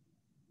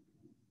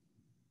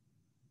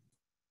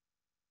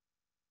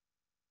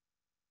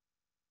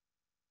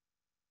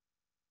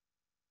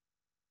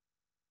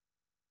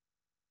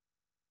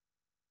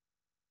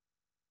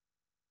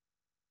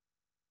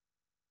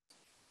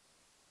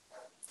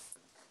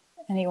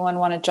 Anyone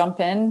want to jump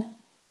in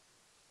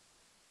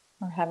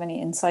or have any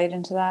insight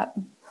into that?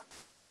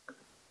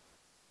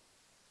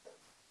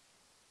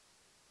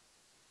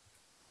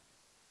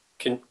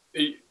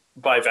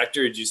 By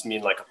vector, do you just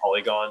mean like a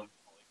polygon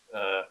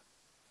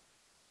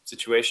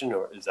situation,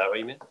 or is that what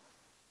you mean?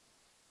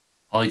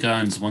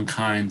 Polygon's one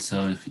kind,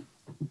 so if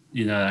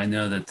you know, I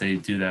know that they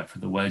do that for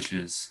the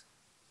wedges.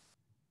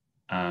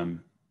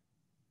 But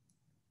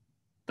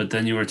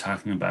then you were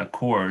talking about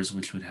cores,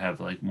 which would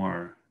have like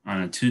more on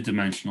a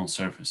two-dimensional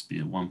surface, be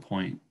at one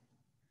point,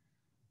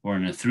 or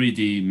in a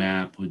 3D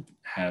map would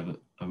have a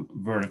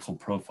vertical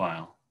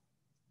profile.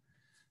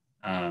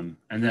 And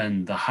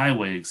then the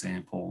highway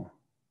example,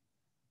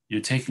 you're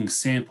taking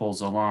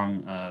samples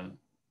along a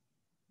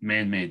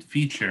man-made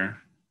feature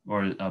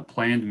or a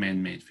planned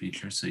man-made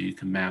feature, so you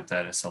can map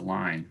that as a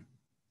line.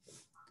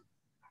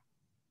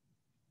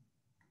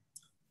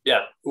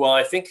 Yeah, well,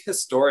 I think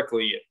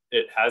historically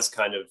it has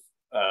kind of,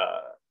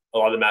 a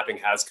lot of the mapping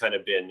has kind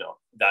of been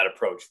that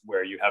approach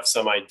where you have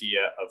some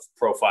idea of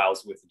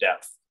profiles with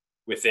depth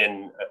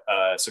within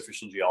a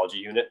superficial geology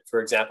unit, for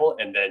example,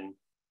 and then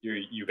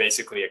you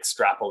basically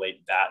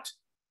extrapolate that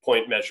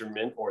point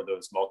measurement or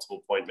those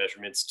multiple point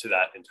measurements to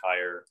that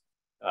entire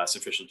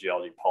superficial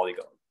geology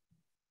polygon.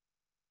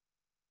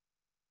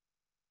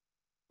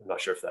 I'm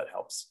not sure if that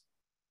helps.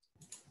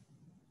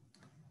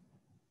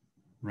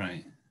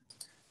 Right.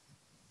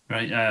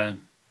 Right.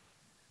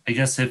 I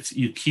guess if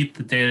you keep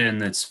the data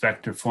in its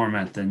vector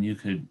format, then you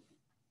could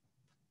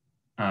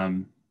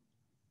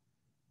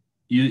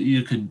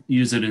you could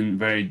use it in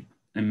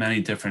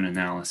many different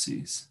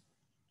analyses.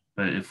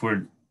 But if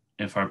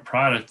our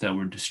product that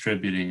we're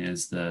distributing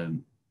is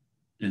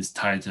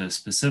tied to a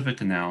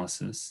specific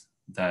analysis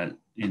that,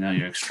 you know,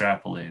 you're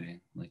extrapolating,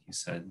 like you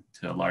said,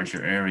 to a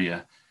larger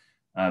area,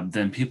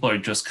 then people are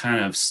just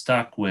kind of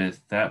stuck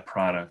with that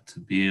product to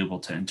be able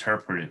to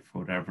interpret it for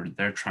whatever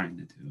they're trying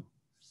to do.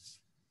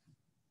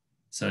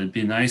 So it'd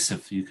be nice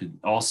if you could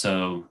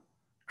also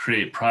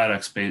create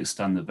products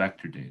based on the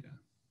vector data.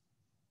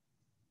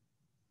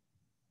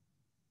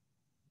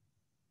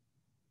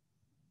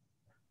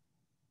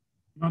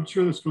 I'm not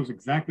sure this goes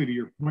exactly to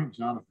your point,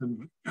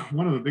 Jonathan, but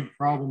one of the big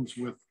problems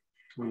with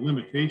or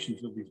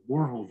limitations of these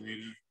borehole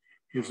data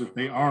is that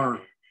they are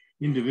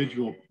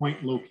individual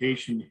point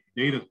location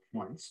data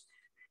points.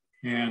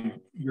 And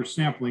you're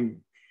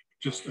sampling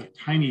just a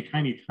tiny,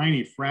 tiny,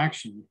 tiny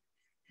fraction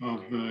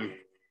of the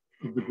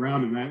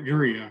ground in that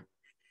area.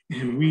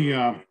 And we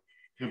have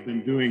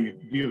been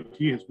doing,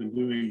 DOT has been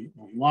doing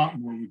a lot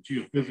more with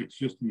geophysics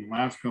just in the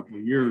last couple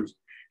of years,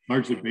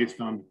 largely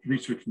based on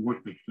research and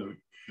work that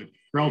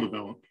CRREL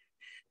developed.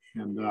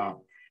 And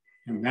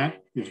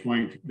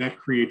that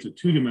creates a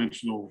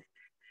two-dimensional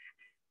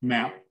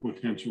map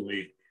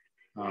potentially.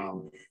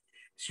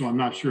 So I'm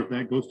not sure if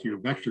that goes to your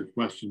vector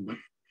question, but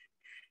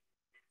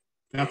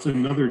that's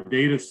another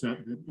data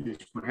set that is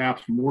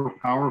perhaps more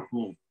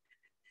powerful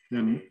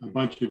than a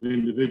bunch of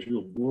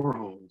individual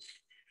boreholes.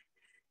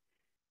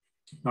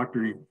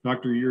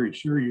 Dr. Yuri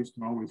Shur used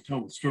to always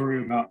tell the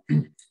story about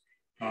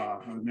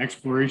an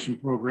exploration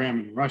program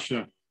in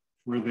Russia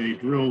where they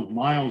drilled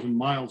miles and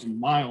miles and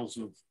miles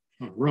of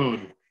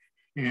road,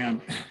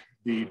 and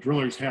the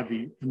drillers had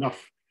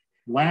enough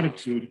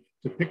latitude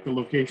to pick the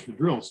location to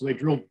drill. So they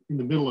drilled in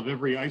the middle of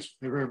every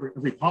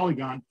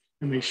polygon,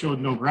 and they showed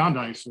no ground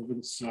ice over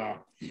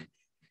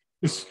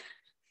this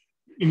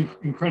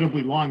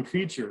incredibly long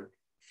feature.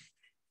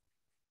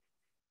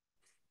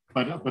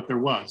 But there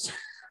was.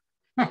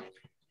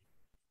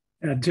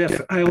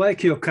 Jeff, I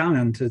like your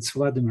comment. It's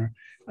Vladimir.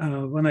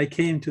 When I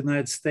came to the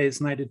United States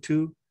in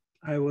 '92,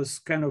 I was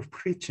kind of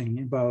preaching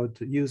about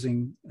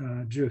using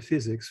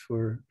geophysics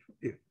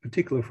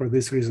particularly for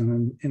this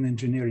reason in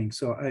engineering.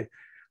 So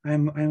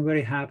I'm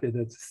very happy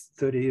that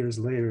 30 years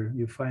later,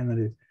 you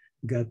finally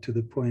got to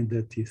the point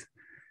that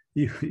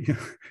you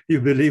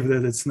believe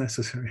that it's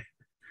necessary.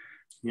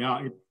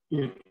 Yeah,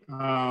 we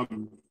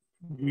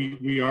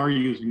are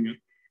using it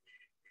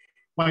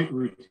quite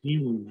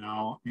routinely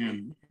now,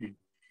 and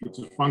it's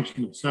a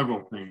function of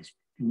several things.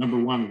 Number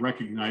one,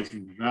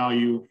 recognizing the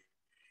value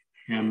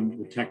and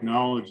the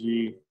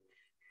technology,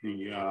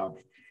 the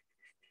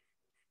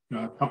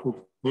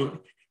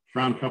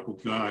ground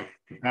coupled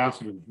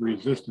capacitive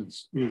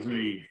resistance is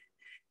a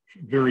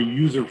very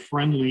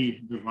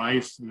user-friendly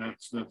device. And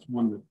that's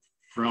one that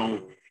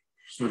CRREL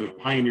sort of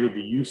pioneered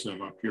the use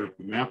of up here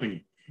for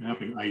mapping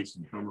ice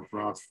and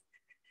permafrost.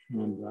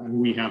 And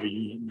we have a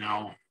unit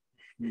now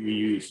we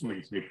use, like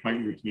I say, quite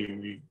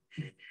routinely,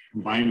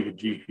 combined with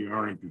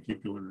GPR in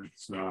particular.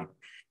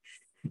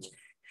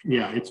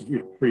 It's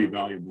pretty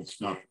valuable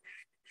stuff.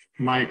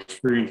 My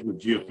experience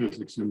with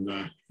geophysics in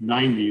the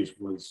 90s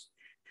was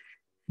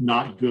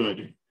not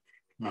good.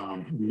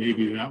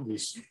 Maybe that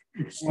was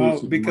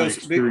exclusive to my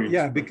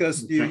experience.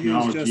 Because the you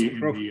use just the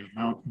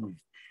amount of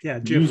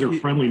user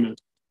friendliness.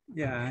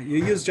 Yeah,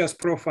 you use just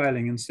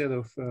profiling instead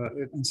of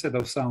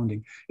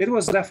sounding. It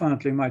was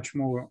definitely much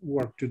more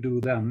work to do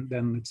then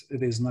than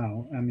it is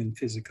now. I mean,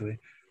 physically,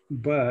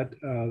 but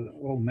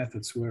all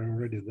methods were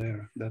already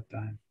there at that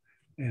time,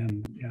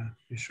 and yeah,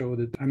 we showed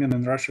it. I mean,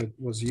 in Russia it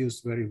was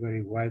used very,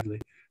 very widely,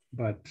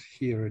 but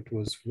here it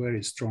was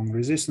very strong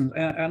resistance.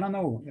 And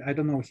I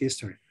don't know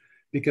history,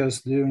 because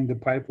during the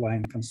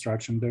pipeline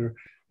construction,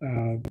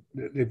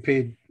 they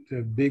paid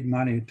big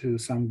money to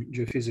some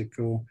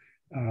geophysical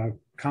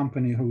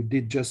company who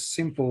did just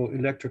simple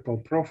electrical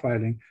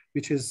profiling,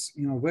 which is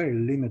very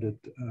limited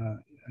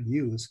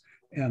use.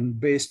 And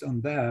based on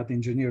that,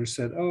 engineers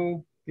said,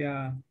 "Oh,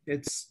 yeah,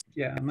 it's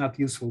not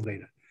useful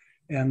data,"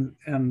 and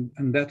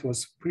that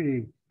was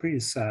pretty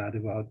sad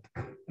about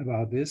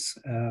this.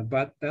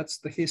 But that's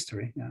the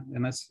history,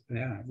 and that's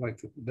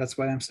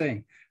why I'm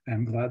saying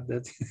I'm glad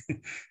that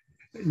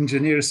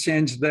engineers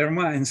changed their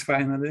minds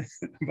finally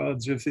about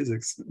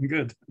geophysics.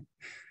 Good.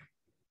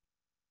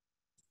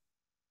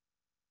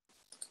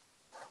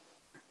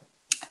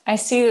 I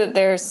see that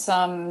there's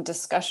some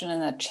discussion in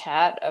the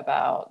chat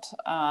about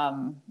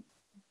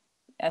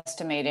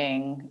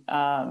estimating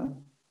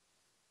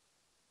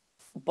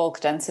bulk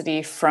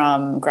density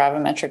from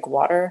gravimetric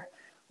water,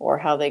 or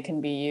how they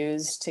can be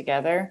used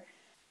together.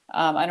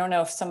 I don't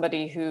know if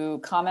somebody who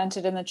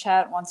commented in the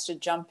chat wants to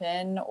jump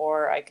in,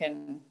 or I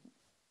can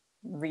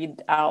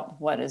read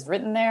out what is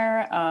written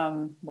there,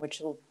 which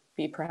will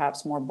be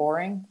perhaps more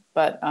boring.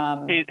 But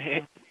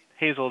Hey,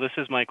 Hazel, this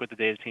is Mike with the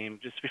data team.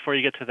 Just before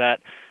you get to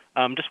that,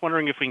 just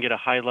wondering if we can get a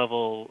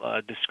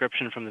high-level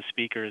description from the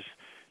speakers.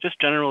 Just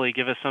generally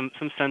give us some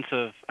sense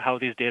of how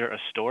these data are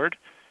stored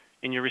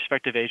in your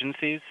respective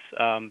agencies.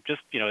 Are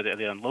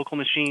they on local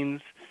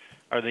machines?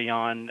 Are they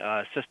on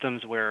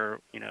systems where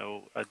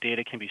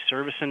data can be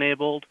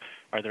service-enabled?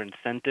 Are there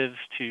incentives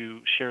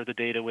to share the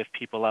data with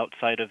people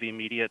outside of the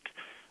immediate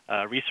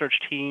research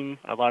team?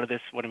 A lot of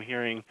this, what I'm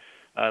hearing,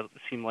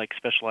 seem like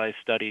specialized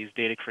studies,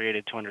 data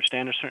created to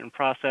understand a certain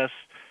process.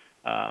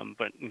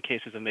 But in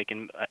cases of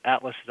making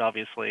atlases,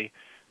 obviously,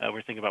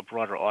 we're thinking about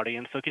broader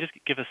audience. So can you just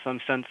give us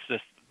some sense,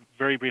 just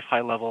very brief,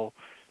 high level,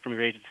 from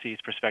your agency's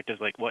perspective,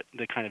 like what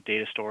the kind of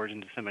data storage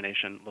and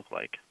dissemination look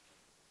like?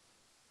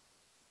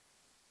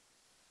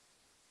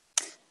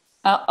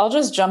 I'll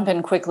just jump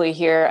in quickly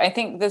here. I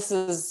think this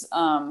is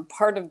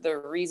part of the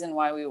reason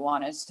why we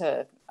wanted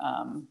to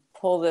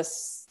pull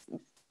this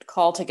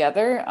call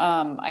together.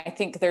 I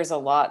think there's a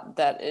lot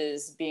that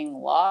is being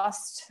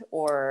lost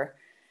or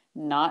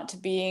not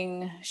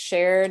being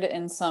shared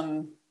in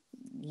some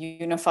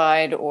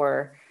unified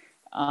or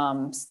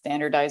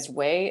standardized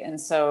way. And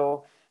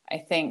so I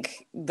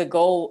think the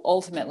goal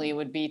ultimately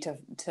would be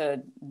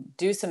to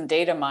do some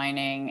data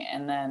mining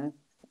and then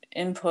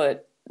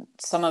input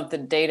some of the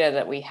data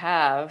that we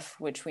have,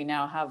 which we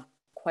now have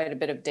quite a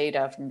bit of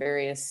data from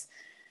various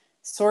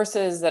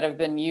sources that have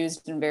been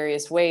used in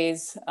various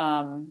ways,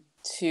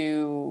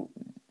 to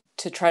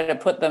try to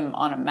put them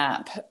on a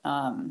map,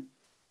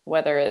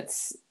 whether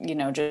it's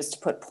just to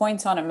put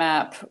points on a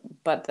map,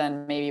 but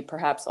then maybe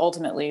perhaps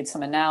ultimately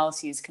some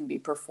analyses can be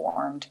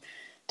performed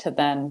to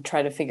then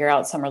try to figure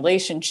out some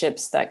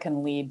relationships that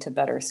can lead to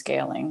better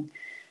scaling.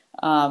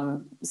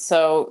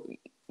 So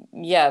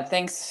yeah,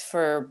 thanks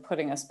for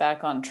putting us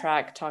back on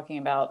track, talking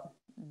about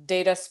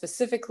data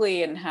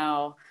specifically and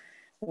how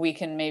we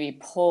can maybe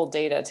pull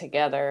data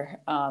together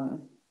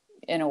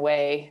in a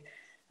way.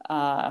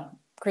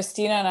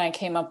 Christina and I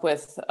came up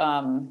with,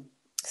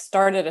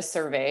 started a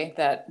survey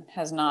that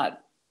has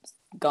not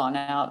gone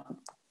out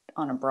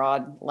on a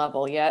broad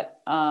level yet,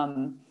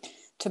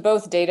 to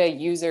both data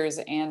users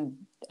and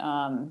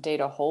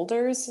data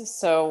holders.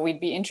 So we'd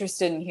be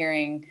interested in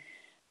hearing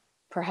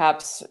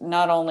perhaps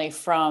not only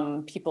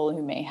from people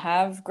who may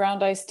have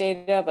ground ice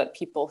data, but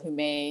people who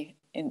may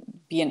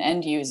be an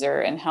end user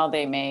and how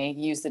they may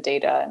use the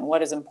data and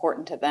what is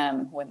important to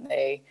them when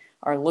they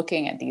are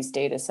looking at these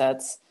data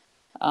sets.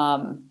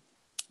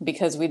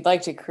 Because we'd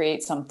like to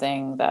create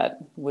something that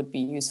would be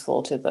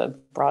useful to the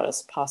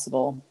broadest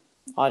possible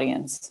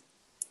audience.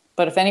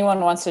 But if anyone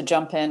wants to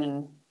jump in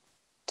and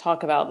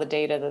talk about the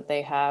data that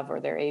they have or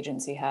their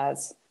agency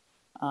has,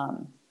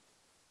 go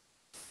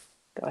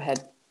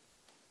ahead.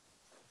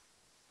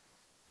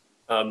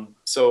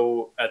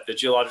 So at the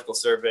Geological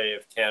Survey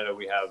of Canada,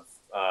 we have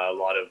a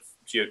lot of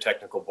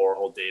geotechnical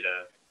borehole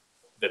data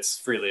that's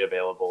freely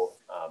available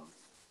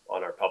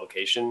on our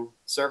publication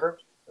server,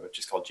 which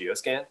is called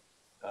Geoscan.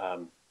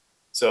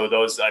 So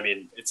those, I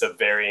mean, it's a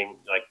varying,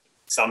 like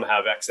some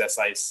have excess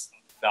ice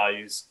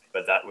values,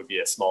 but that would be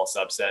a small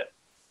subset.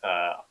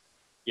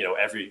 You know,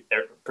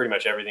 pretty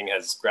much everything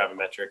has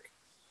gravimetric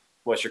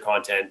moisture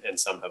content, and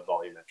some have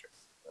volumetric.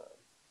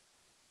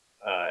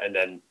 And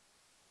then,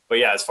 but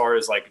yeah, as far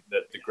as like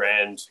the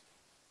grand,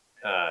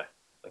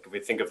 like if we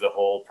think of the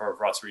whole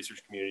permafrost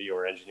research community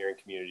or engineering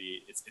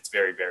community, it's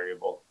very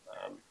variable.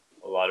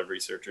 A lot of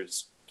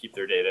researchers keep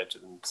their data to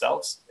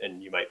themselves,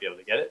 and you might be able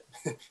to get it,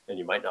 and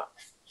you might not.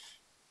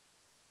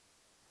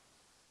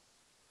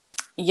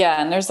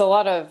 Yeah, and there's a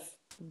lot of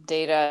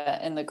data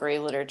in the gray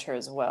literature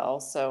as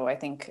well. So I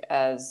think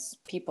as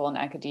people in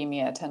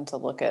academia tend to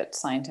look at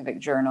scientific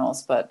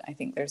journals, but I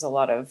think there's a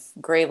lot of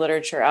gray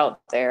literature out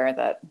there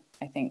that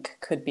I think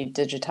could be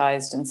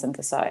digitized and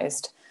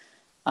synthesized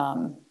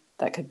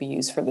that could be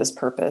used for this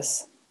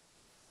purpose.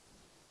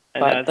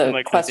 And but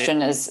the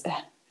question is,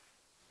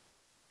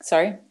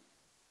 sorry?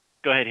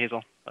 Go ahead,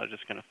 Hazel. I was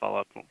just going to follow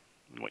up on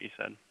what you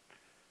said.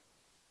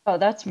 Oh,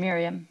 that's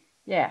Miriam.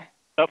 Yeah.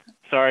 Oh,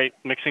 sorry.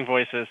 Mixing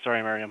voices.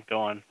 Sorry, Miriam. Go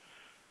on.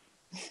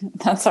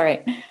 That's all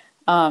right.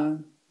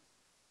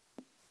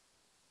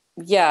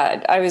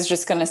 Yeah, I was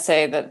just going to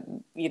say that,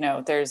 you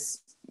know, there's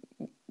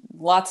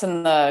lots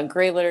in the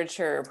gray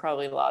literature,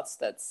 probably lots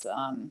that's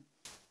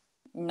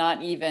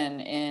not even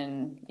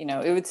in, you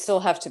know, it would still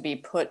have to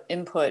be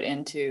input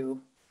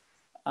into,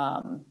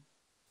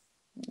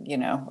 you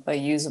know, a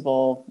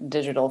usable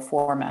digital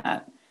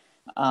format.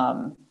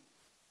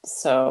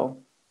 So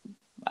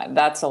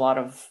that's a lot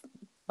of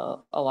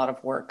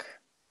work.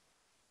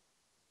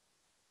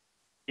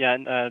 Yeah,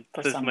 and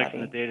this is Mike from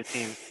the data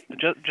team.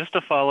 Just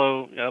to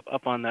follow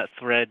up on that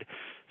thread.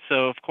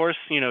 So of course,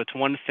 you know, it's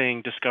one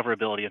thing,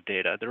 discoverability of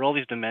data. There are all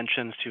these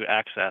dimensions to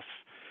access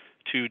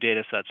to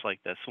data sets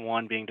like this.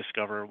 One being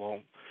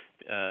discoverable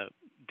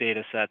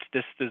data sets.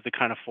 This is the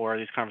kind of for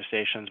these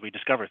conversations we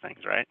discover things,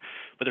 right?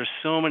 But there's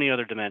so many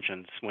other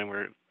dimensions when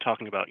we're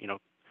talking about, you know,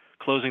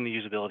 closing the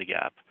usability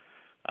gap.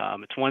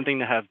 It's one thing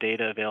to have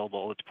data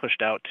available that's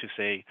pushed out to,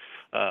 say,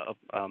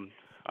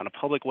 on a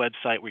public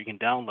website where you can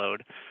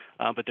download,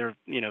 but there,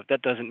 you know,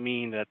 that doesn't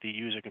mean that the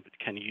user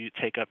can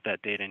take up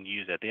that data and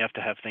use it. They have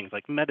to have things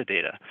like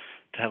metadata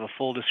to have a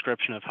full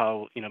description of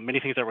how, you know, many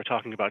things that we're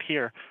talking about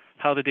here,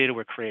 how the data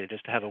were created, is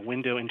to have a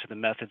window into the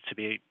methods to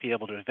be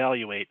able to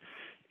evaluate,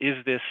 is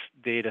this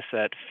data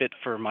set fit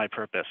for my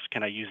purpose?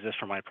 Can I use this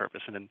for my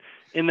purpose? And then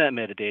in that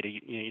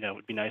metadata, you know, it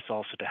would be nice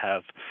also to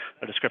have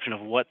a description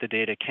of what the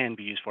data can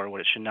be used for,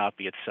 what it should not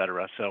be, et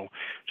cetera. So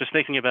just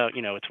thinking about,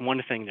 you know, it's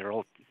one thing, there are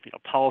all, you know,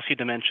 policy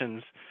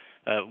dimensions.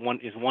 One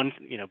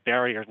you know,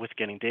 barrier with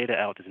getting data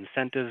out. There's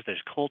incentives,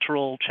 there's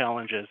cultural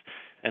challenges,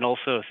 and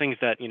also things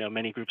that, you know,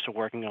 many groups are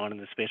working on in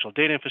the spatial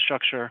data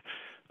infrastructure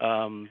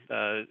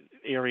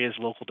areas,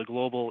 local to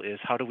global, is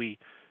how do we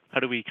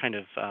kind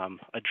of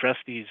address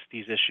these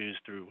issues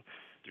through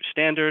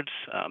standards,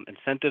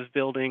 incentives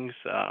buildings,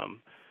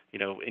 you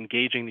know,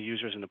 engaging the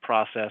users in the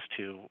process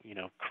to, you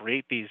know,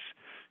 create these,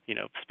 you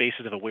know,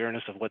 spaces of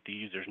awareness of what the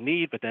users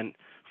need, but then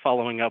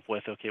following up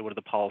with, okay, what are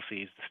the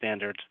policies, the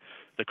standards,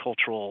 the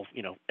cultural,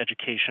 you know,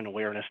 education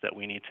awareness that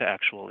we need to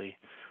actually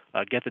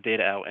get the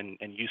data out and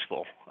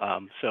useful.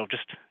 So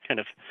just kind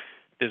of,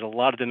 there's a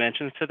lot of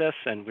dimensions to this,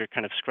 and we're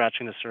kind of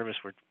scratching the surface.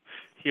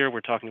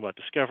 We're talking about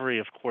discovery.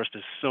 Of course,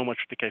 there's so much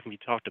that can be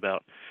talked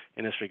about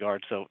in this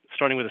regard. So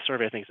starting with a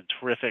survey, I think, is a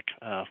terrific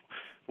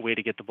way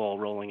to get the ball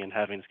rolling and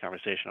having this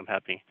conversation. I'm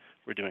happy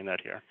we're doing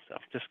that here. So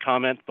just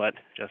comment, but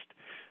just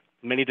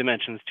many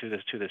dimensions to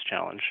this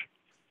challenge.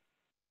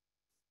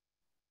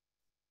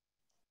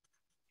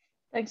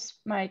 Thanks,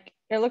 Mike.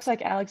 It looks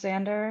like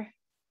Alexander,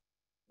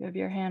 you have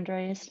your hand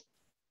raised.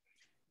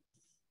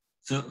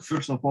 So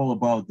first of all,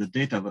 about the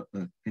data,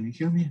 can you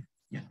hear me?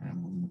 Yeah.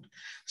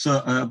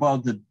 So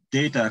about the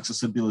data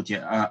accessibility,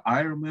 I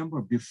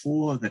remember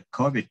before the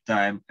COVID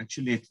time,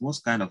 actually it was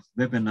kind of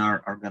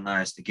webinar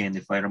organized, again,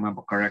 if I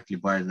remember correctly,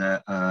 by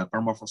the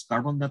Permafrost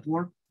Carbon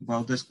Network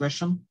about this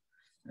question,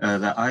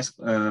 the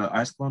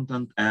ice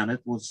content, and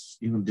it was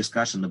even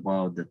discussion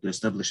about to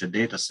establish a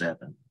data set,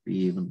 and we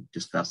even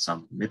discussed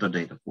some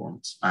metadata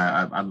forms.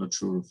 I'm not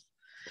sure if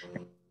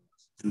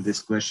in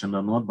this question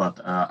or not, but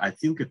I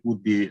think it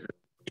would be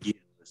a idea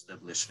to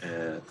establish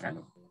a kind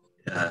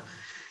of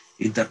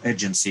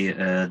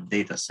interagency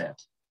data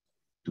set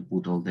to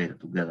put all data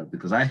together,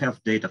 because I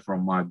have data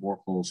from my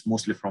boreholes,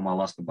 mostly from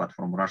Alaska, but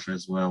from Russia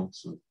as well,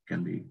 so it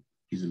can be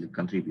easily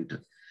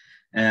contributed.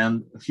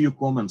 And a few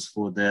comments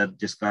for the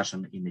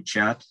discussion in the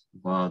chat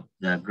about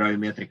the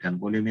gravimetric and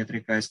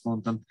volumetric ice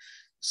content.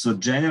 So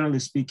generally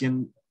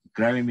speaking,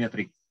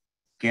 gravimetric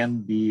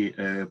can be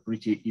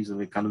pretty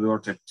easily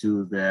converted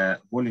to the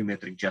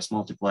volumetric, just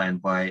multiplying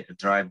by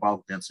dry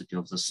bulk density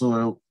of the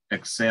soil,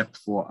 except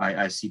for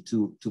I see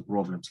two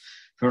problems.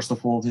 First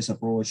of all, this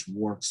approach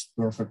works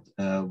perfect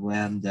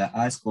when the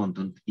ice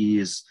content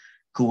is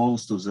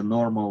close to the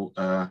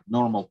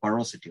normal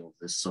porosity of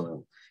the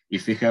soil.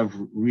 If we have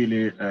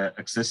really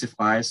excessive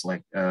ice,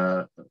 like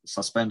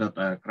suspended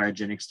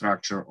cryogenic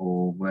structure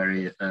or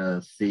very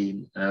thin,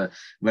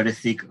 very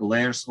thick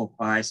layers of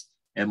ice,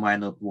 it might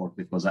not work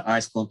because the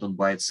ice content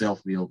by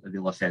itself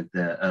will affect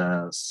the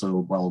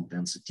soil bulk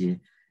density.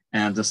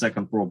 And the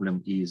second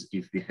problem is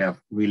if we have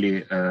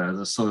really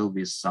the soil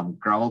with some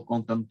gravel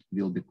content,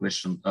 will be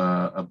question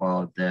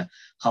about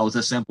how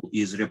the sample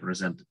is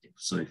representative.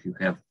 So if you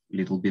have a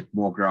little bit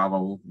more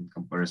gravel in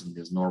comparison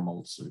with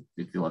normal, so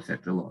it will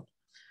affect a lot.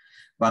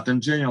 But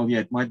in general, yeah,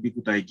 it might be a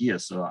good idea.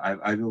 So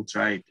I will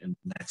try it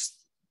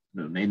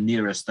in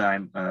nearest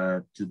time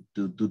to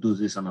do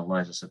this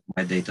analysis of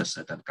my data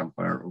set and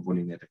compare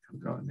volumetric and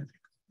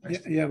gravimetric.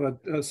 Yeah, but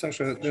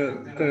Sasha,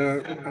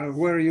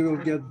 where you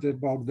will get the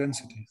bulk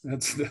density?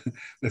 That's the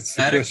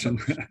question.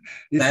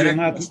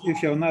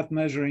 if you're not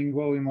measuring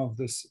volume of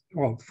this,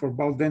 well, for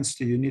bulk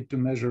density you need to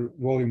measure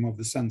volume of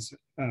the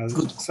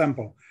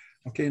sample.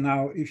 Okay,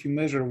 now if you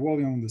measure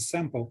volume of the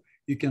sample,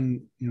 you can,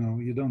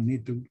 you don't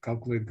need to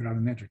calculate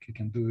gravimetric. You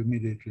can do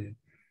immediately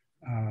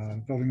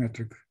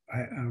volumetric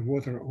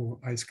water or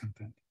ice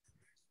content.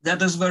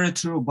 That is very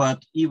true,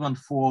 but even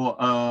for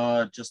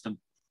just a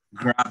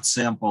grad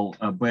sample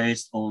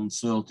based on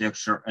soil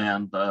texture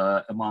and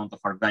amount of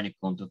organic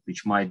content,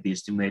 which might be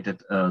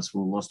estimated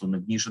through loss on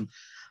ignition,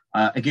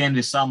 again,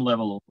 with some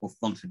level of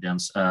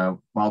confidence,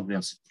 bulk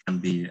density can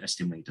be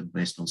estimated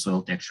based on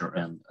soil texture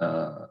and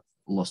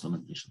loss on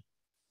ignition.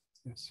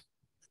 Yes.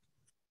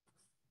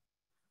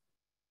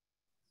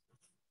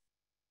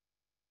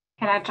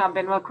 Can I jump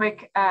in real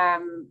quick?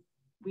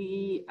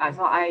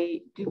 So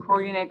I do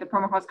coordinate the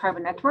Permafrost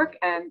Carbon Network,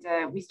 and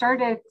we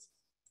started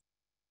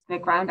the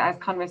ground ice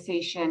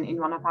conversation in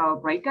one of our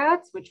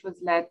breakouts, which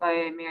was led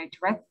by Mary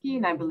Turetsky,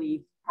 and I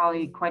believe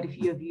probably quite a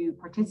few of you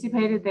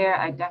participated there.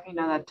 I definitely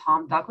know that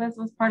Tom Douglas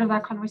was part of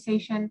that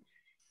conversation,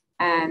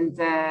 and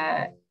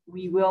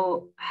we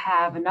will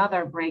have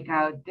another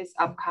breakout this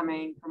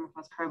upcoming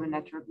Permafrost Carbon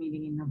Network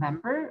meeting in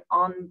November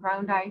on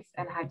ground ice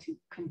and how to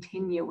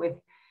continue with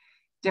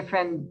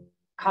different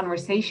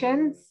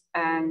conversations.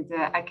 And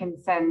I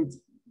can send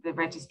the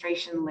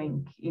registration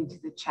link into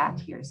the chat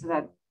here so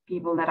that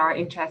people that are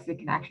interested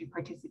can actually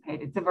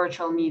participate. It's a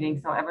virtual meeting,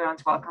 so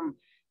everyone's welcome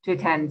to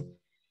attend.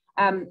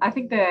 I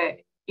think the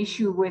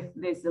issue with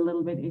this a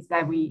little bit is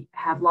that we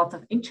have lots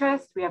of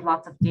interest, we have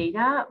lots of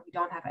data, we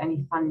don't have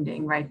any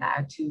funding right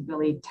now to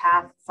really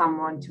task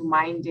someone to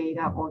mine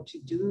data or to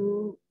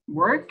do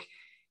work.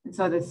 And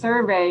so the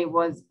survey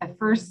was a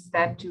first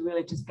step to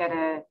really just get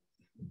a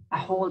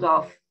hold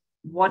of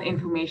what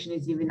information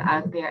is even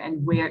out there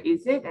and where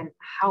is it and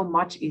how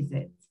much is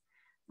it.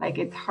 Like,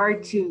 it's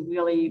hard to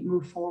really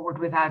move forward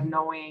without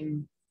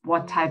knowing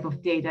what type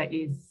of data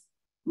is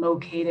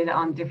located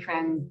on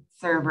different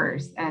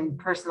servers and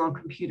personal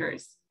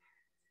computers.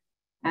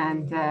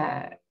 And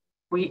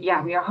we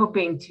are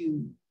hoping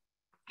to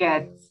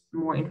get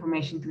more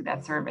information through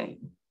that survey.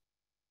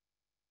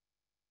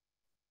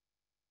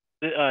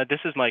 This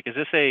is Mike. Is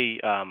this a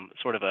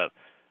sort of a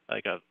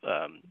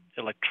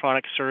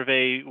electronic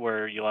survey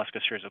where you'll ask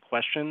a series of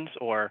questions?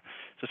 Or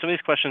so some of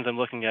these questions, I'm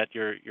looking at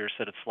your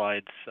set of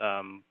slides,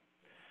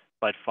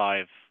 slide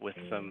 5 with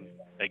some,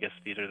 I guess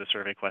these are the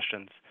survey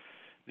questions.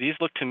 These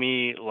look to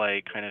me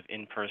like kind of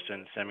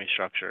in-person,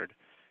 semi-structured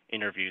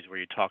interviews where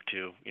you talk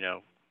to,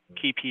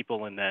 key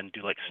people and then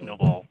do like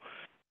snowball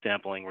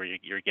sampling where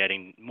you're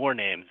getting more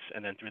names,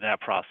 and then through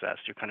that process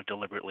you're kind of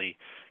deliberately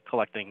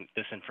collecting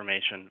this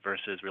information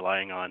versus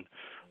relying on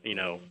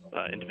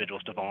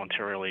individuals to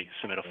voluntarily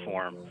submit a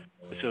form.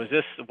 So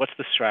what's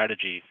the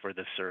strategy for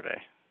this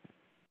survey?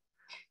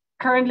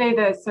 Currently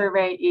the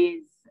survey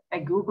is a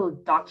Google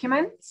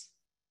document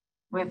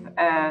with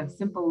a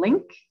simple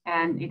link,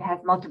 and it has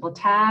multiple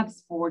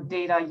tabs for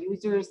data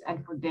users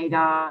and for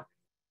data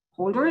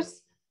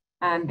holders,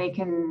 and they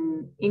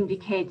can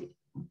indicate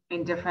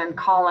in different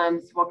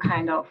columns what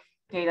kind of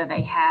data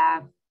they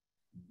have,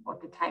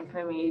 what the time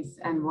frame is,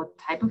 and what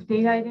type of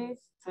data it is.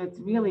 So it's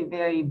really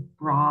very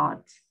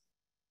broad.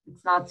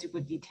 It's not super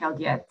detailed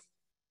yet.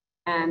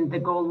 And the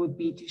goal would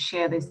be to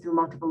share this through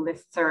multiple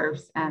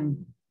listservs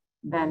and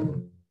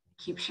then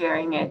keep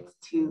sharing it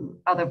to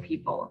other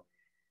people.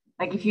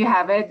 Like, if you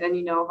have it and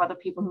you know of other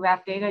people who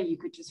have data, you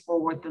could just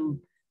forward the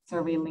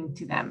survey link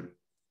to them.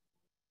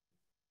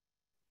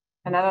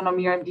 And I don't know,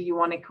 Miriam, do you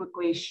want to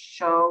quickly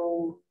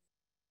show?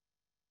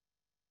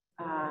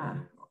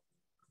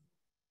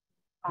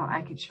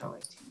 I could show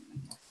it to you.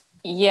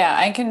 Yeah,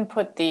 I can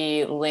put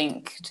the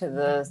link to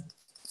the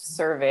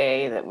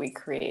survey that we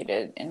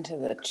created into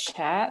the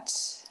chat.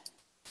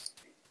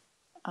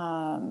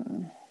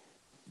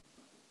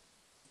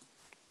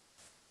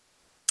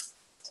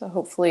 So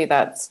hopefully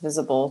that's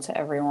visible to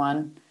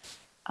everyone.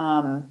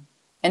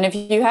 And if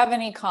you have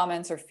any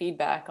comments or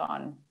feedback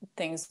on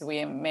things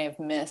we may have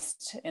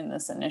missed in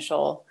this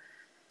initial,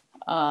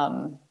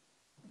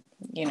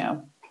 you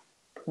know,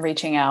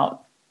 reaching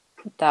out,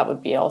 that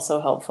would be also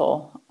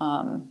helpful.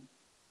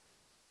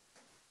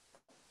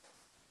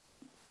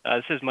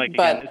 This is Mike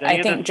but again.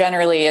 I think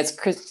generally it's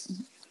Chris.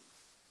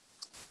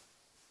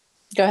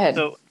 Go ahead.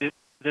 So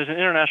there's an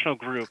international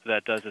group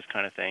that does this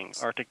kind of thing,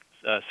 Arctic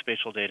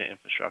Spatial Data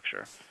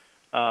Infrastructure.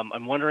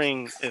 I'm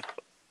wondering if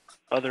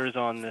others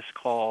on this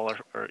call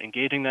are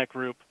engaging that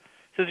group.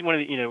 This is one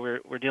of the,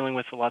 we're dealing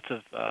with lots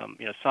of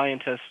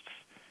scientists,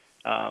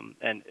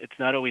 and it's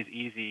not always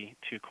easy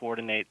to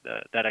coordinate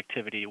that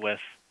activity with,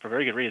 for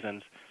very good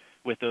reasons,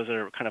 with those that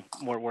are kind of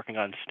more working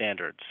on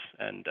standards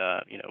and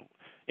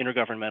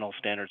intergovernmental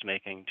standards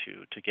making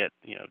to get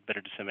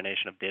better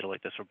dissemination of data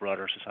like this for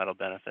broader societal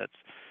benefits.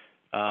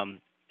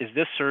 Is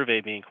this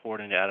survey being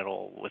coordinated at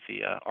all with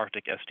the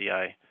Arctic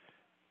SDI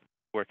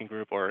working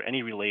group or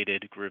any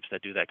related groups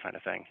that do that kind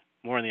of thing?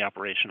 More on the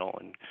operational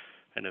and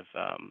kind of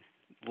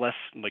less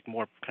like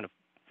more kind of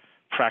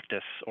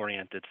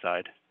practice-oriented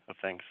side of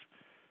things.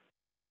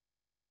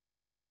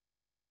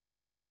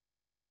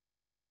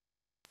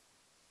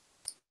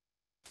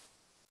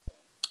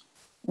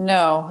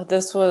 No,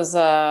 this was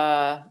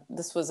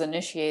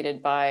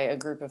initiated by a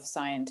group of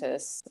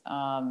scientists,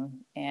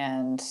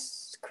 and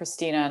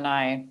Christina and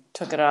I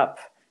took it up.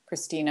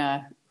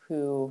 Christina,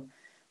 who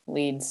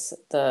leads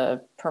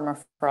the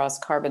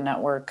Permafrost Carbon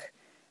Network,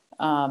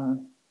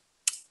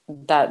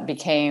 that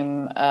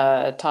became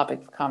a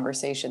topic of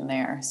conversation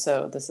there.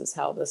 So this is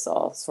how this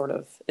all sort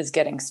of is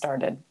getting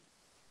started.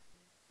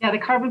 Yeah, the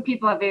carbon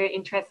people are very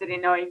interested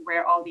in knowing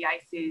where all the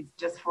ice is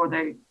just for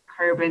the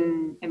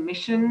carbon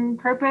emission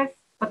purpose.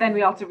 But then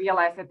we also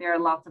realize that there are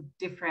lots of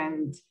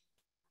different,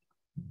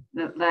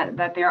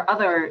 that there are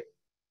other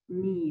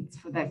needs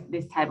for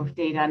this type of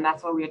data. And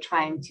that's what we are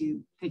trying to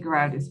figure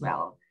out as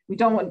well. We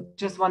don't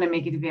just want to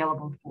make it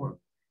available for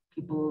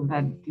people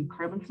that do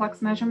carbon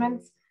flux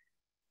measurements,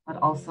 but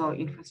also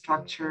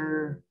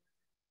infrastructure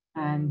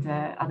and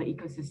other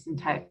ecosystem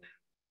type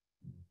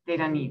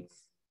data needs.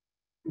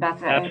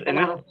 That's another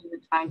thing we're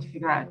trying to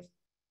figure out.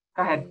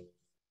 Go ahead.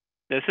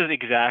 This is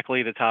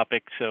exactly the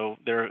topic. So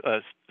there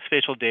are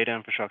spatial data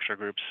infrastructure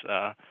groups,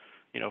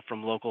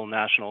 from local,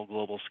 national,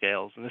 global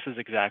scales, and this is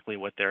exactly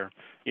what they're,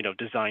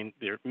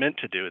 they're meant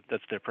to do.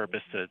 That's their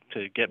purpose,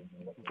 to get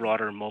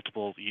broader,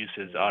 multiple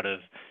uses out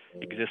of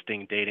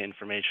existing data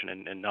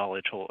information and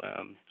knowledge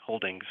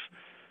holdings.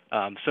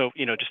 So,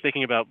 just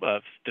thinking about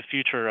the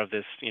future of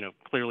this,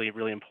 clearly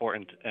really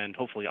important and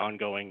hopefully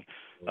ongoing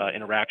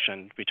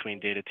interaction between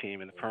data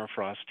team and the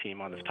Permafrost team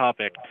on this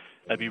topic,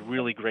 that'd be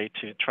really great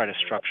to try to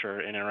structure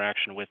an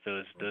interaction with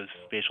those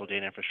spatial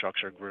data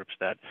infrastructure groups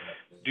that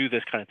do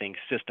this kind of thing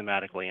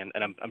systematically. And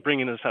I'm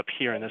bringing this up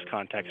here in this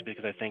context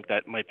because I think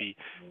that might be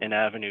an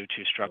avenue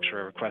to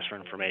structure a request for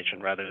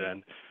information rather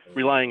than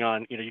relying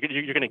on,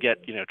 you're going to get,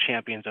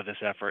 champions of this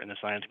effort in the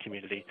science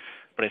community.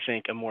 But I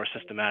think a more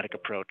systematic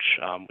approach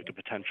we could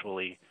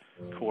potentially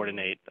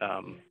coordinate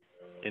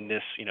in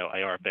this,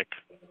 IARPIC.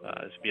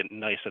 This would be a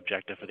nice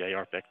objective for the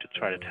IARPIC to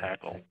try to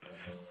tackle,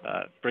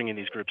 bringing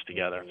these groups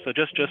together. So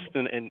just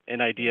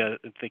an idea,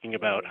 thinking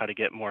about how to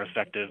get more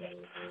effective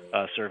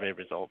survey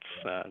results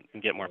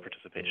and get more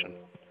participation.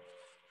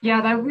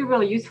 Yeah, that would be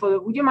really useful.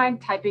 Would you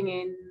mind typing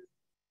in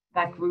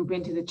that group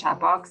into the chat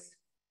box?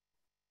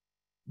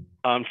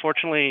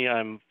 Unfortunately,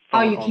 I'm.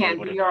 Oh, you can't.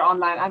 You're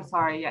online. I'm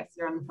sorry. Yes,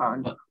 you're on the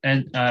phone.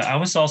 And I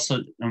was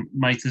also,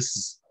 Mike,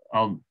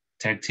 I'll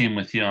tag team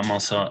with you. I'm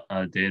also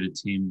a data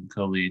team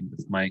co-lead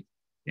with Mike.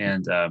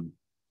 And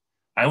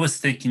I was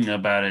thinking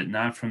about it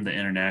not from the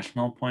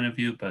international point of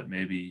view, but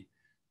maybe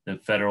the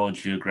Federal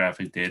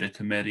Geographic Data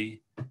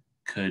Committee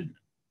could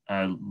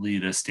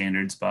lead a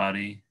standards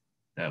body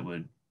that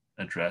would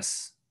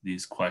address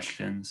these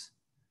questions.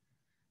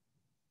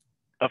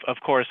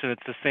 Of course, and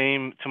it's the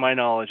same, to my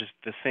knowledge, it's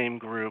the same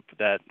group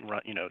that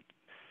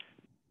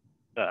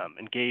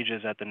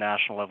engages at the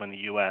national level in the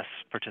U.S.,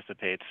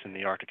 participates in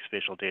the Arctic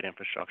Spatial Data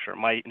Infrastructure.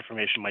 My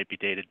information might be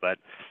dated, but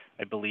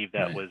I believe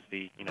that was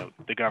the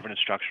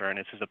governance structure, and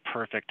this is a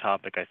perfect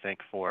topic, I think,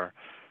 for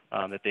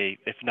that they,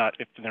 if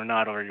they're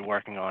not already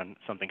working on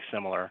something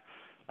similar,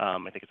 I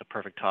think it's a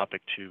perfect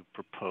topic to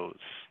propose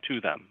to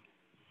them.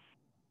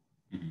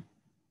 Mm-hmm.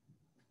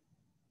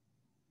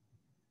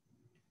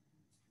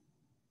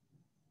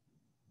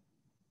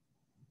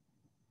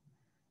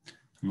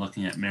 I'm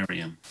looking at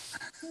Miriam.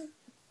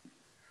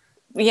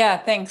 Yeah,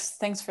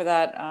 thanks for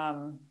that.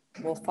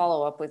 We'll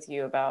follow up with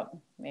you about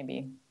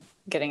maybe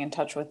getting in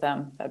touch with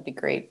them. That'd be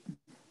great.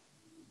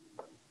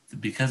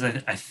 Because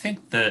I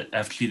think the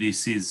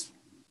FGDC is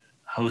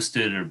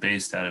hosted or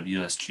based out of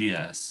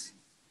USGS.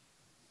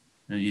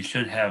 You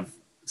should have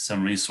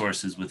some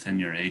resources within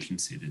your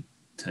agency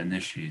to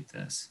initiate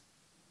this.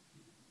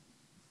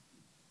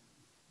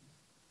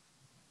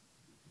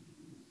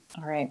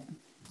 All right.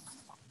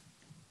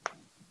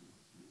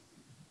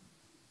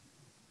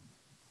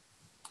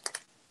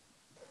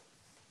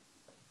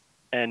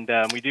 And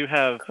we do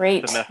have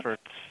some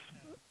efforts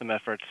some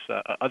efforts,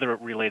 other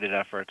related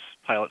efforts,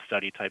 pilot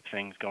study type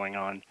things going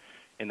on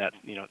in that,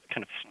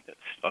 kind of,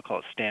 I'll call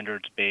it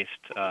standards-based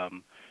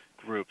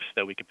groups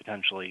that we could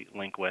potentially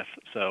link with.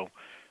 So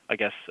I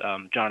guess,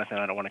 Jonathan,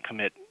 I don't want to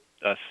commit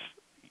us,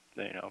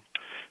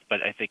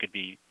 but I think it'd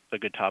be a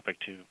good topic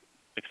to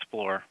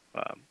explore.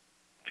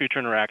 Future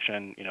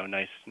interaction,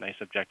 nice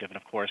objective. And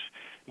of course,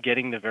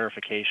 getting the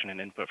verification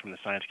and input from the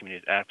science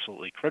community is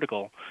absolutely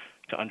critical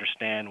to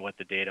understand what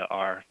the data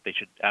are. They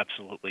should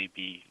absolutely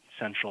be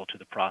central to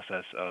the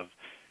process of,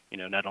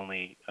 not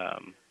only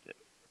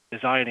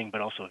designing,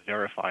 but also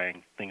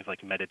verifying things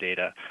like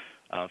metadata,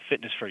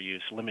 fitness for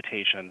use,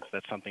 limitations.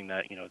 That's something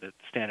that, the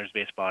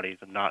standards-based bodies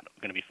are not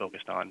going to be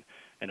focused on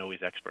and always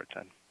experts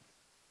in.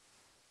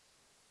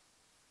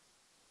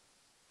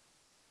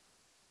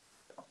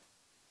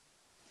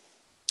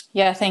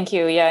 Yeah, thank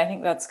you. Yeah, I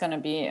think that's going to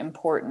be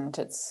important.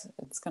 It's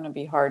going to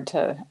be hard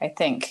to, I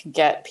think,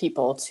 get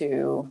people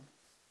to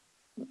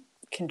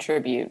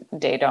contribute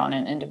data on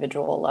an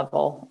individual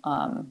level.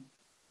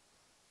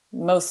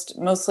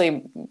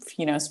 Mostly,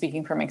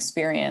 speaking from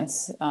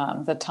experience,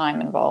 the time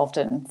involved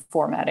in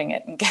formatting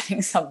it and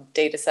getting some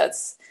data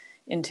sets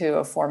into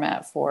a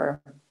format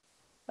for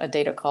a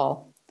data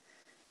call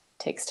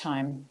takes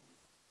time.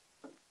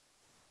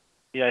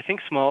 Yeah, I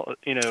think small,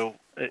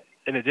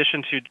 in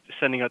addition to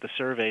sending out the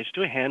surveys,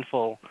 do a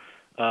handful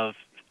of,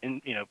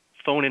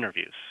 phone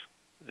interviews.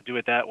 Do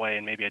it that way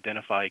and maybe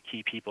identify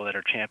key people that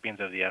are champions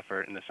of the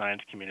effort in the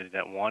science community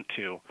that want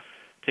to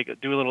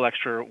do a little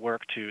extra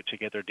work to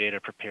get their data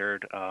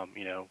prepared,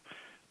 to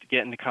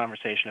get into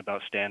conversation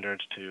about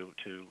standards to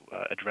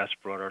address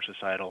broader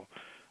societal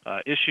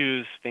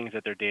issues, things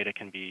that their data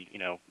can be,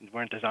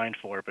 weren't designed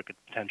for, but could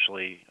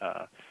potentially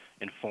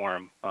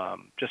inform,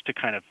 just to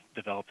kind of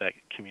develop that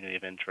community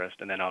of interest.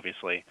 And then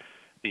obviously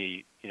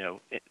the,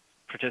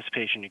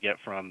 participation you get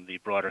from the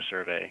broader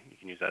survey, you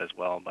can use that as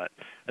well. But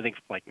I think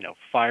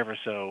 5 or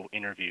so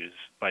interviews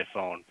by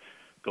phone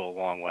go a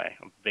long way.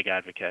 I'm a big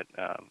advocate,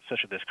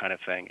 especially this kind of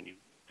thing, and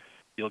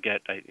you'll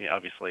get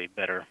obviously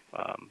better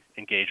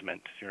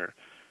engagement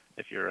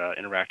if you're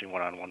interacting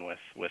one-on-one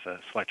with a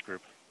select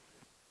group.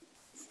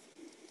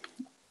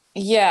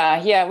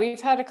 Yeah, we've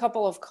had a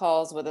couple of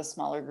calls with a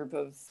smaller group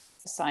of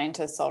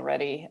scientists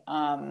already,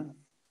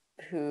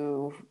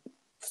 who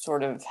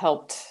sort of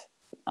helped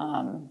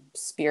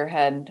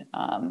spearhead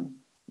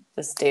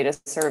this data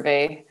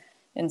survey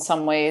in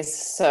some ways.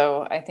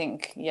 So I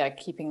think,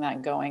 keeping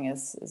that going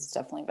is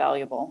definitely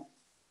valuable.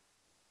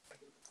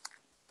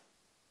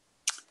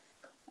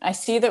 I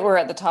see that we're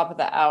at the top of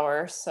the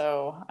hour,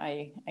 so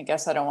I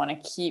guess I don't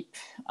want to keep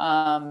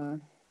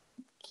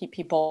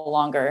people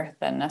longer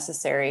than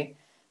necessary.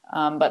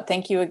 But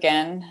thank you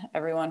again,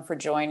 everyone, for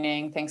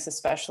joining. Thanks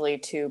especially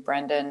to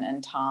Brendan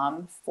and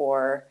Tom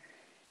for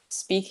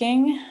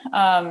speaking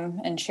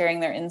and sharing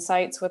their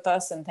insights with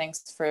us. And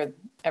thanks for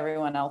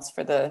everyone else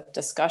for the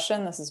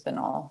discussion. This has been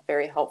all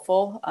very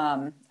helpful.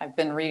 I've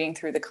been reading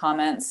through the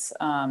comments.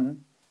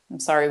 I'm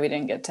sorry we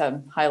didn't get to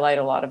highlight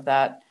a lot of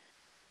that,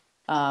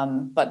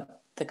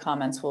 but the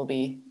comments will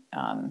be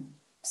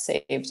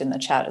saved in the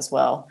chat as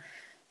well.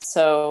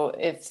 So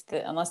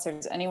unless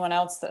there's anyone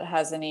else that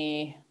has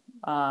any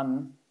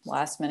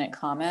last minute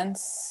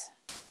comments,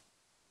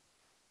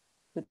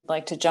 would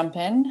like to jump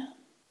in,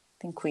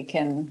 I think we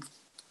can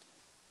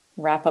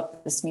wrap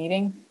up this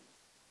meeting.